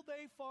 Will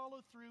they follow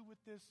through with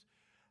this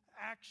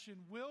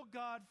action? Will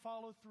God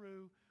follow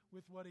through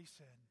with what he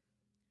said?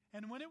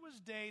 And when it was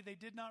day, they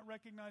did not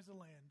recognize the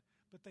land,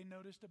 but they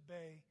noticed a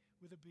bay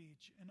with a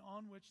beach, and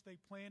on which they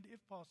planned, if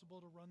possible,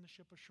 to run the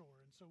ship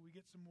ashore. And so we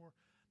get some more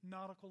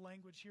nautical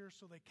language here.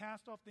 So they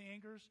cast off the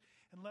anchors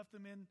and left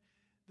them in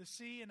the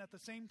sea, and at the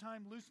same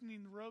time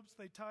loosening the ropes,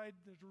 they tied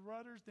the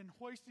rudders, then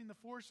hoisting the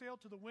foresail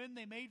to the wind,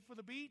 they made for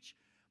the beach.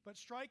 But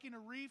striking a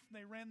reef,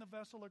 they ran the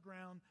vessel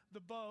aground. The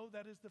bow,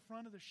 that is the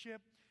front of the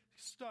ship,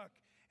 stuck,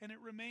 and it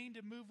remained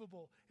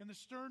immovable. And the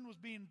stern was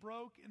being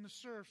broke in the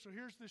surf. So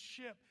here's the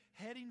ship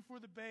heading for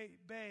the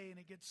bay, and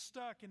it gets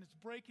stuck, and it's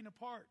breaking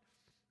apart.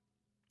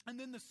 And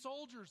then the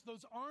soldiers,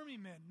 those army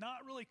men,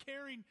 not really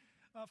caring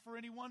for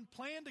anyone,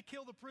 planned to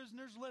kill the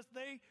prisoners lest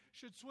they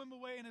should swim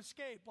away and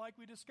escape. Like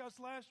we discussed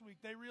last week,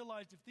 they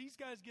realized if these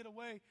guys get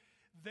away,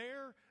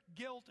 their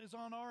guilt is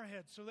on our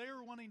heads. So they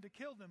were wanting to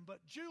kill them.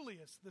 But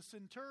Julius, the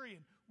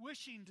centurion,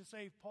 wishing to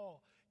save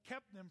Paul,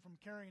 kept them from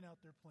carrying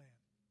out their plan.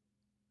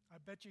 I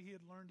bet you he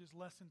had learned his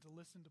lesson to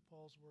listen to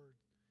Paul's word.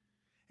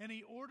 And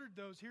he ordered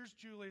those, here's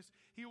Julius,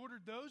 he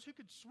ordered those who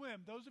could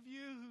swim, those of you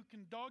who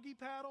can doggy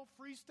paddle,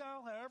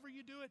 freestyle, however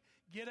you do it,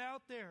 get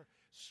out there,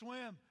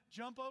 swim,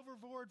 jump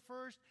overboard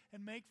first,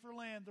 and make for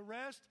land. The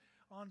rest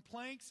on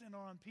planks and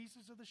on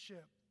pieces of the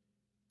ship.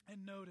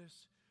 And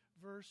notice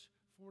verse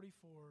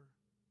 44.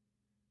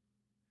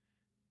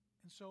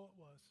 And so it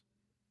was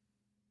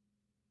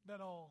that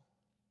all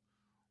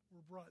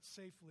were brought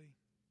safely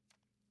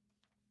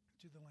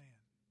to the land.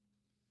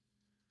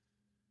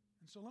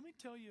 And so let me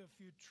tell you a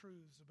few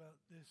truths about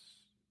this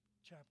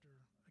chapter.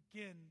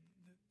 Again,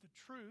 the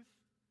truth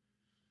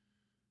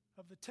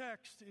of the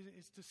text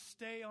is to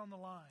stay on the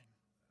line.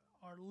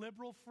 Our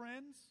liberal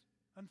friends,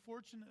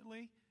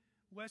 unfortunately,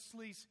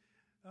 Wesley's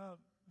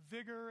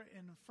vigor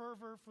and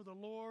fervor for the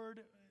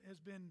Lord has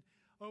been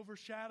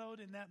overshadowed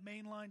in that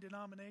mainline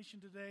denomination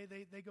today.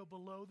 They go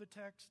below the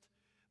text.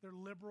 They're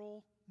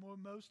liberal,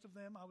 most of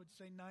them, I would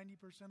say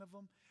 90% of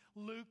them.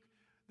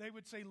 They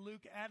would say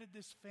Luke added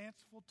this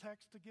fanciful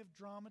text to give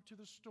drama to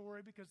the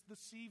story because the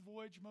sea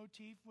voyage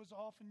motif was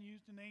often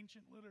used in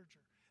ancient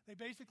literature. They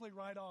basically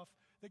write off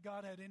that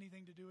God had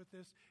anything to do with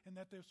this and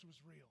that this was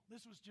real.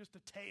 This was just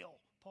a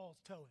tale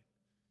Paul's telling.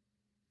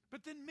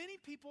 But then many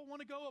people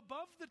want to go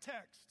above the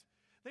text.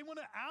 They want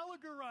to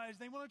allegorize.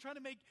 They want to try to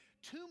make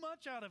too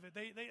much out of it.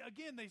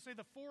 They say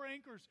the four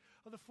anchors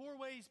are the four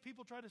ways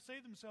people try to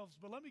save themselves.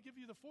 But let me give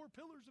you the four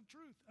pillars of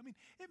truth. I mean,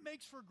 it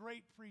makes for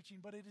great preaching,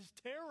 but it is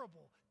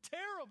terrible,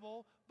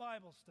 terrible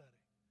Bible study.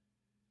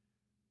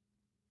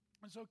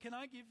 And so can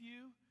I give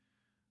you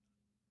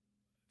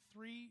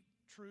three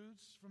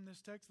truths from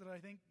this text that I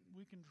think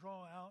we can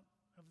draw out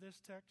of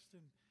this text?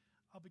 And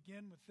I'll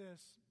begin with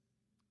this.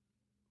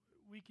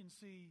 We can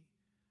see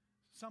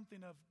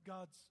something of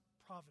God's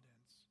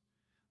providence,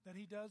 that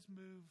he does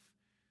move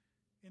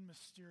in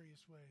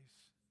mysterious ways.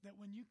 That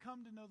when you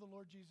come to know the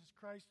Lord Jesus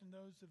Christ, and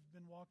those who have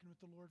been walking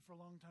with the Lord for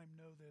a long time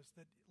know this,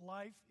 that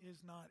life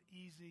is not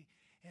easy,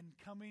 and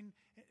coming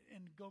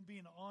and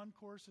being on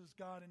course as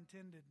God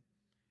intended,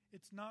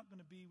 it's not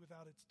going to be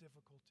without its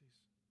difficulties.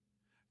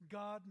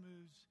 God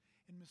moves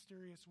in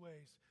mysterious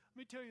ways.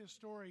 Let me tell you a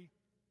story.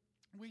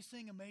 We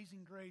sing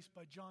Amazing Grace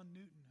by John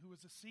Newton, who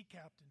was a sea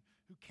captain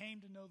who came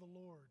to know the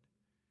Lord.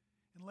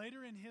 And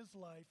later in his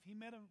life, he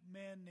met a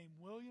man named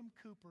William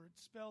Cooper.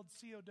 It's spelled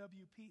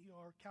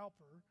C-O-W-P-E-R,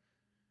 Cowper.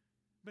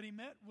 But he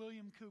met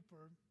William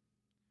Cooper.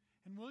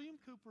 And William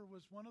Cooper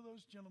was one of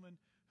those gentlemen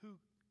who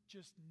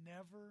just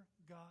never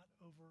got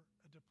over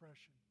a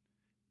depression.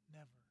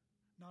 Never.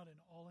 Not in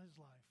all his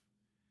life.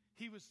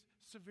 He was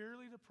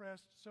severely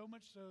depressed, so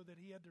much so that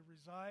he had to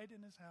reside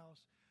in his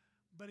house.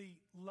 But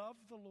he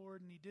loved the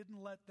Lord, and he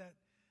didn't let that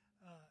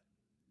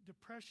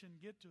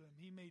depression get to him.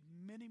 He made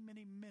many,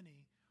 many,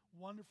 many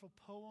wonderful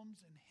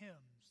poems and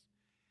hymns.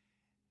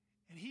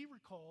 And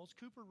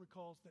Cooper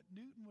recalls that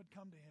Newton would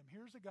come to him.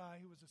 Here's a guy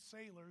who was a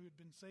sailor who had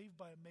been saved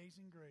by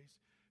amazing grace,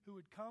 who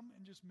would come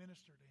and just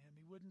minister to him.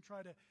 He wouldn't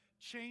try to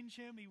change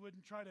him. He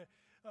wouldn't try to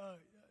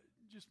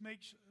just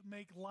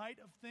make light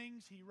of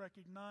things. He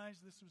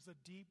recognized this was a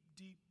deep,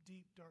 deep,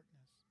 deep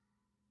darkness.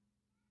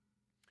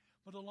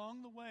 But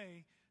along the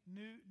way,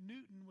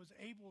 Newton was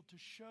able to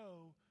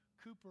show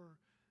Cooper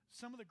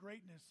some of the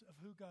greatness of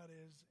who God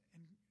is.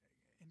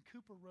 And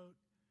Cooper wrote,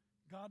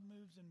 God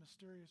moves in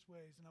mysterious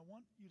ways. And I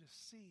want you to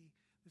see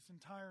this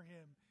entire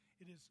hymn.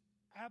 It is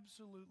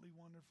absolutely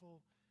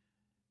wonderful.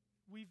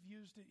 We've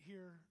used it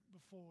here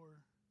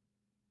before,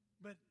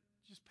 but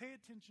just pay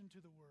attention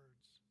to the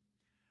words.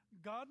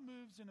 God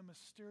moves in a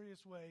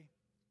mysterious way,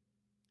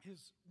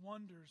 his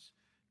wonders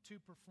to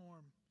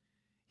perform.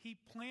 He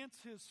plants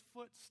his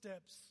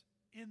footsteps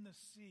in the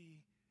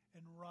sea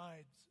and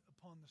rides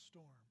upon the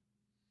storm.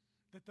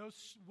 That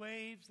those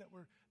waves that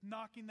were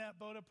knocking that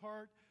boat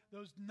apart,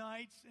 those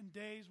nights and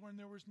days when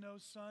there was no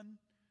sun,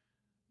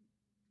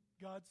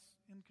 God's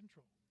in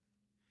control.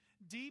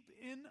 Deep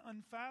in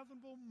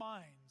unfathomable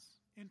minds,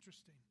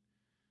 interesting,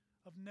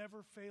 of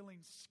never failing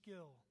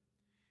skill,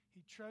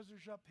 he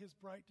treasures up his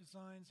bright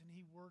designs and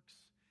he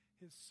works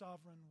his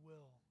sovereign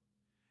will.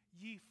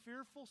 Ye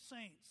fearful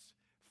saints,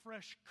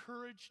 fresh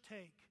courage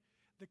take.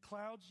 The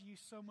clouds ye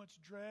so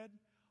much dread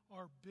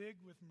are big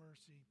with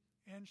mercy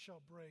and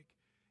shall break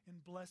in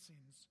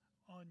blessings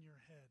on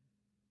your head.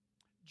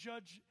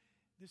 Judge,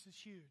 this is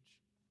huge.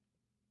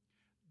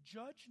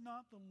 Judge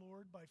not the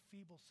Lord by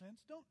feeble sense.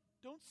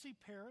 Don't see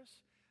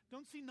Paris.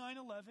 Don't see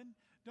 9/11.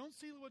 Don't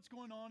see what's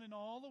going on in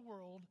all the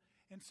world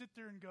and sit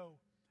there and go,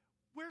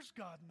 where's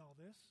God in all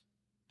this?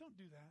 Don't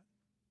do that.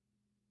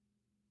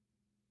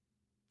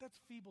 That's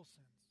feeble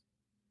sense.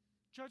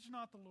 Judge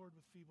not the Lord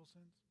with feeble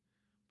sense,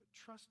 but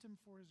trust him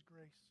for his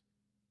grace.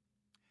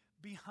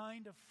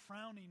 Behind a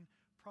frowning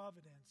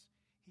providence,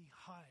 he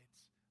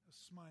hides a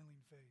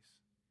smiling face.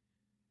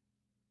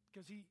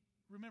 Because he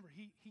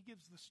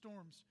gives the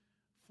storms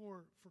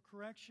for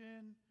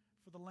correction,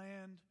 for the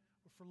land,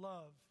 or for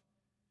love.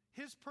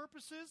 His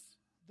purposes,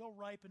 they'll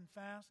ripen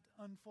fast,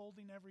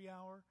 unfolding every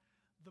hour.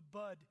 The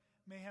bud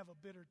may have a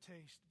bitter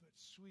taste, but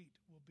sweet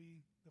will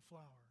be the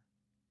flower.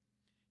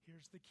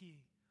 Here's the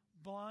key.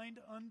 Blind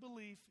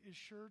unbelief is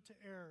sure to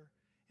err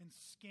and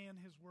scan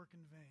his work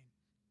in vain.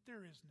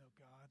 There is no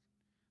God.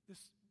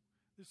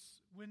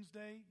 This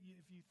Wednesday,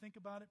 if you think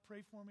about it,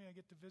 pray for me. I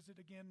get to visit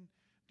again,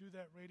 do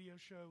that radio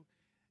show,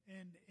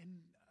 and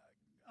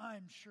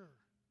I'm sure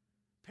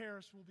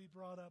Paris will be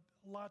brought up.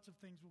 Lots of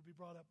things will be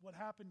brought up. What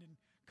happened in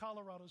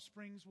Colorado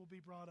Springs will be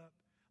brought up.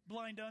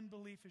 Blind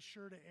unbelief is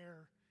sure to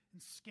err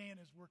and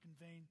scan his work in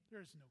vain.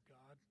 There is no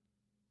God.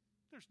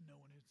 There's no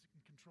one who's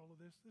in control of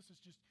this. This is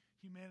just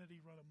humanity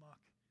run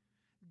amok.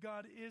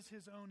 God is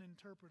his own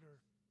interpreter,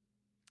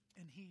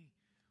 and he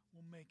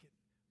will make it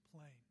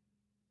plain.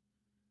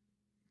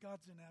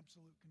 God's in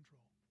absolute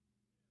control.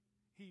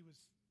 He was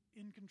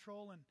in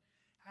control in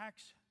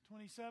Acts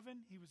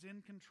 27. He was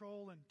in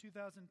control in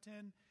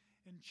 2010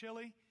 in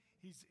Chile.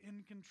 He's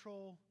in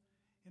control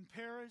in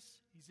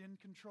Paris. He's in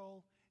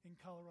control in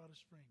Colorado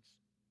Springs.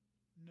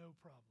 No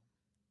problem.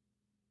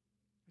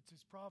 It's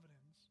his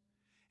providence.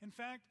 In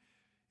fact,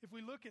 if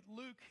we look at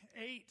Luke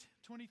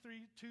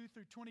 8:22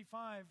 through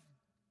 25,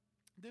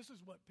 this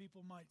is what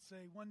people might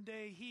say. One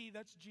day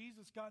that's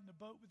Jesus, got in a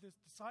boat with his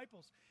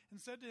disciples and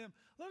said to him,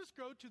 let us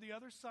go to the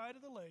other side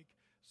of the lake.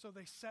 So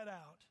they set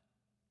out.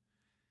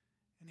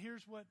 And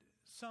here's what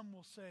some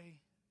will say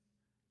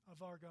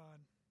of our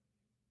God.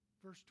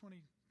 Verse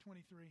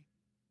 23.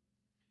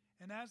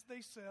 And as they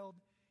sailed,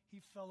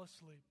 he fell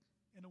asleep.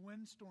 And a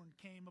windstorm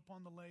came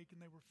upon the lake,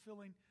 and they were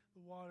filling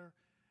with water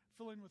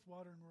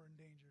and were in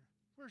danger.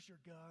 Where's your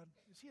God?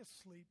 Is he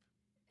asleep?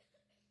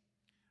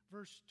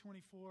 Verse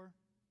 24.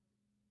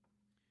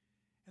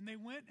 And they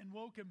went and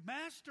woke him.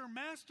 Master,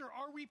 Master,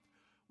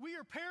 we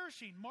are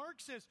perishing. Mark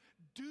says,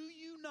 do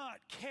you not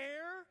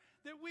care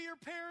that we are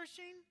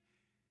perishing?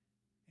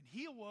 And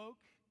he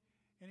awoke,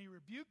 and he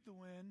rebuked the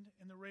wind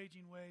and the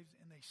raging waves,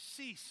 and they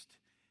ceased,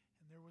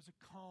 and there was a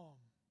calm.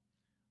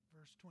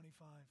 Verse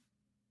 25.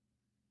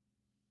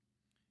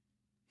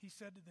 He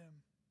said to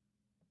them,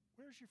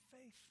 where's your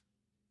faith?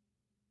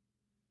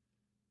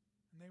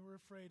 And they were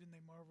afraid, and they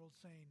marveled,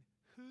 saying,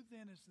 who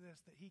then is this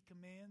that he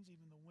commands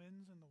even the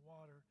winds and the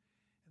water,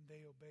 and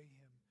they obey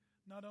him?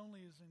 Not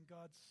only is in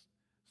God's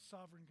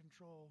sovereign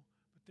control,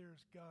 but there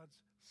is God's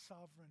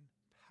sovereign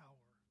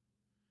power.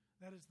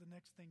 That is the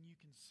next thing you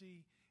can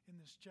see in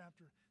this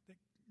chapter. That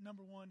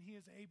number one, he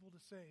is able to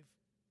save.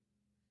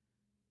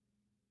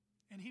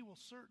 And he will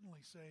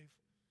certainly save.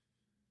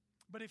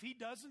 But if he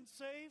doesn't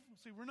save,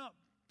 see, we're not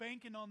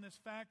banking on this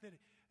fact that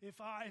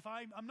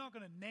I'm not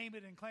going to name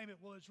it and claim it.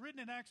 Well, it's written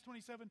in Acts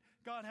 27,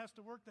 God has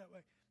to work that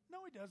way. No,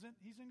 he doesn't.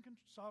 He's in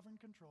sovereign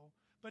control.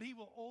 But he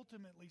will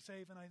ultimately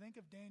save. And I think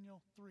of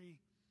Daniel 3,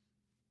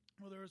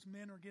 where those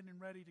men are getting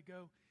ready to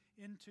go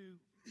into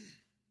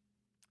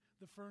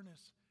the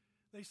furnace.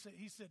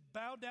 He said,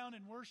 bow down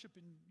and worship,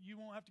 and you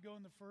won't have to go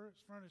in the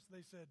furnace.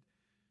 They said,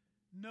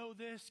 know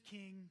this,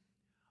 King,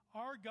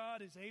 our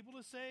God is able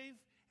to save,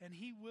 and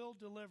he will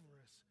deliver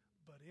us.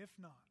 But if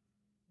not,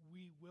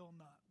 we will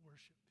not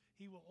worship.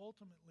 He will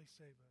ultimately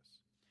save us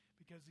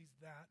because he's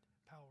that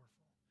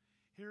powerful.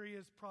 Here he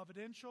is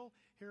providential.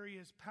 Here he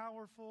is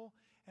powerful.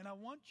 And I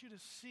want you to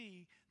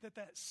see that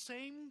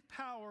same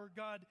power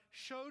God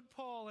showed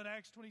Paul in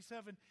Acts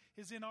 27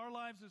 is in our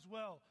lives as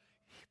well.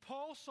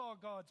 Paul saw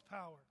God's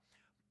power.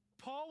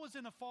 Paul was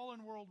in a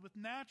fallen world with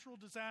natural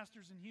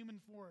disasters and human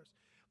force.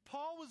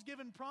 Paul was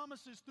given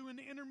promises through an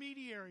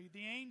intermediary,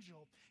 the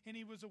angel, and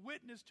he was a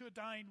witness to a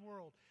dying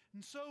world.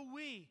 And so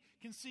we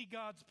can see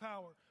God's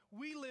power.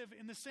 We live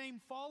in the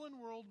same fallen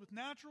world with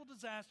natural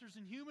disasters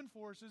and human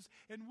forces,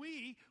 and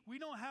we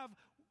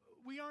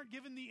aren't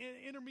given the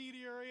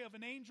intermediary of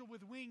an angel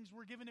with wings.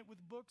 We're given it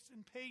with books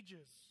and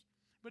pages.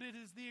 But it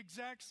is the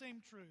exact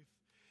same truth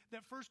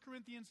that 1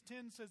 Corinthians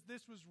 10 says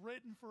this was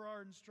written for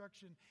our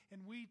instruction,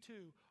 and we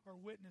too are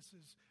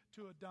witnesses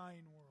to a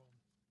dying world.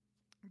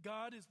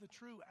 God is the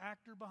true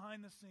actor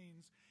behind the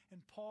scenes,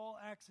 and Paul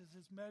acts as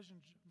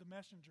the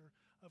messenger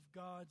of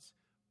God's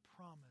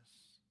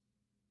promise.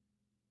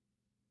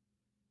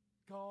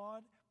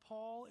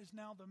 Paul is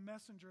now the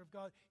messenger of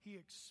God. He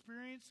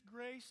experienced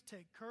grace,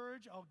 take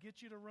courage, I'll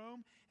get you to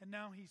Rome, and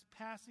now he's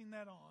passing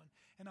that on.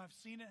 And I've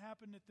seen it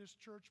happen at this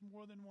church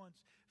more than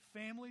once.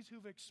 Families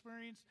who've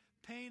experienced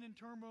pain and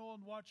turmoil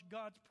and watched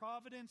God's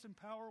providence and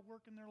power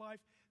work in their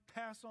life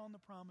pass on the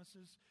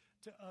promises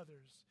to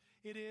others.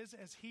 It is,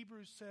 as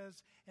Hebrews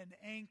says, an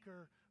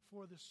anchor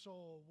for the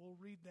soul. We'll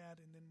read that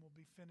and then we'll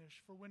be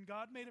finished. For when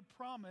God made a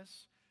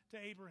promise to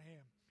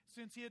Abraham,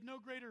 since he had no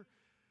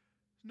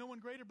one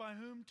greater by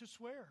whom to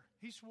swear,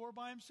 he swore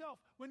by himself.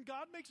 When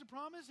God makes a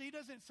promise, he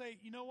doesn't say,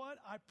 you know what,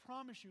 I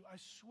promise you, I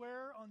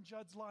swear on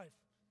Judd's life.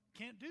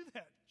 Can't do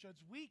that.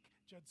 Judd's weak.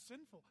 Judd's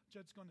sinful.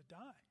 Judd's going to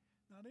die.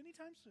 Not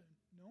anytime soon.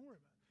 Don't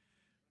worry about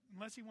it.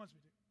 Unless he wants me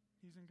to.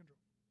 He's in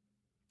control.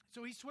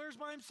 So he swears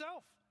by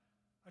himself.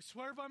 I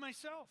swear by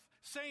myself,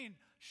 saying,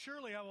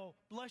 surely I will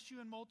bless you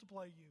and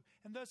multiply you.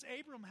 And thus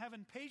Abram,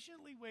 having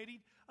patiently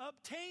waited,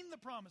 obtained the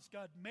promise.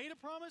 God made a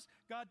promise.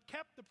 God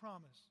kept the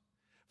promise.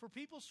 For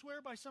people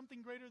swear by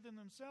something greater than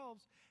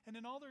themselves, and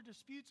in all their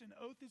disputes, an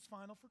oath is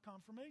final for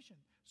confirmation.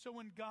 So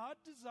when God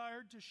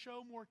desired to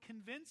show more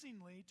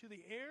convincingly to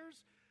the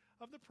heirs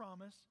of the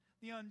promise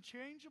the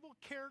unchangeable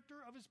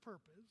character of his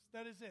purpose,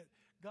 that is it,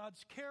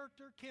 God's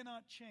character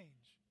cannot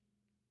change.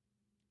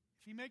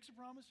 If he makes a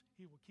promise,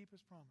 he will keep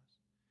his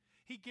promise.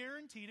 He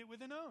guaranteed it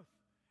with an oath.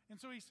 And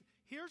so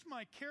here's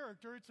my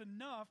character, it's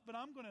enough, but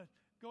I'm going to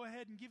go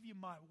ahead and give you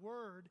my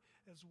word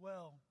as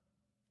well.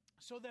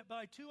 So that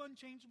by two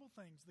unchangeable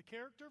things, the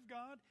character of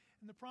God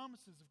and the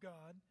promises of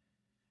God,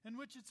 in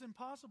which it's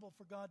impossible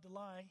for God to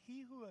lie,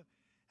 he who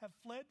have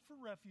fled for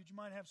refuge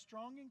might have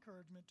strong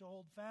encouragement to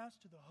hold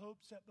fast to the hope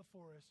set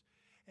before us.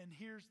 And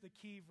here's the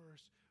key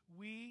verse.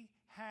 We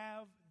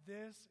have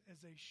this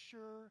as a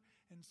sure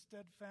and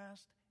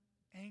steadfast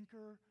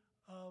anchor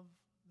of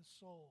the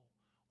soul.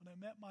 When I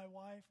met my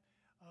wife,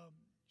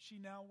 she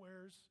now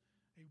wears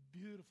a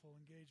beautiful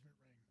engagement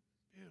ring.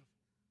 Beautiful.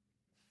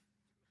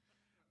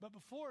 But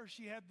before,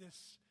 she had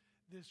this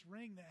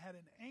ring that had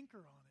an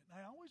anchor on it. And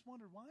I always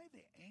wondered, why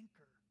the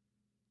anchor?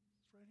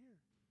 It's right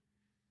here.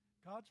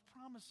 God's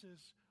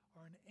promises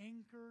are an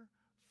anchor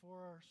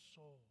for our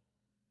soul.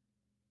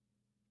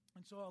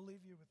 And so I'll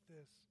leave you with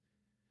this.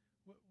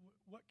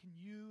 What can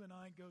you and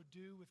I go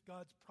do with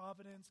God's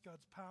providence,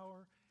 God's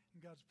power, and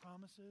God's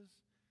promises?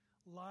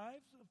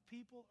 Lives of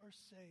people are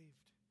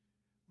saved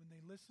when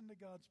they listen to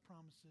God's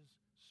promises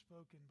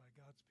spoken by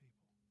God's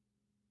people.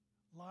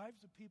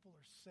 Lives of people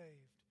are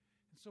saved.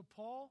 And so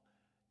Paul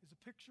is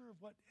a picture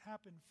of what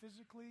happened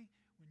physically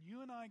when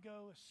you and I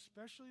go,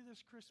 especially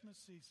this Christmas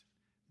season.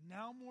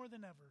 Now more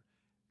than ever,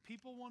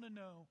 people want to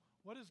know,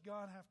 what does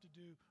God have to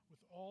do with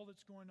all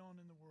that's going on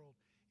in the world?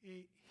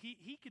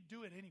 He could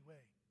do it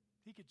anyway.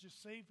 He could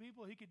just save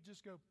people. He could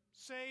just go,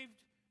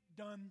 saved,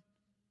 done.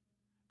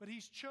 But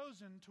he's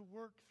chosen to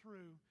work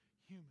through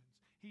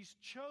humans. He's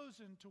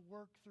chosen to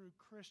work through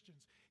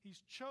Christians.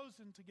 He's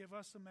chosen to give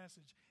us a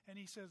message. And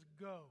he says,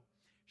 go.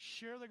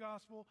 Share the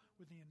gospel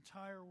with the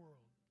entire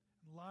world.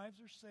 And lives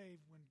are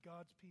saved when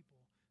God's people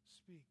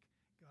speak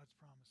God's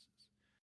promises.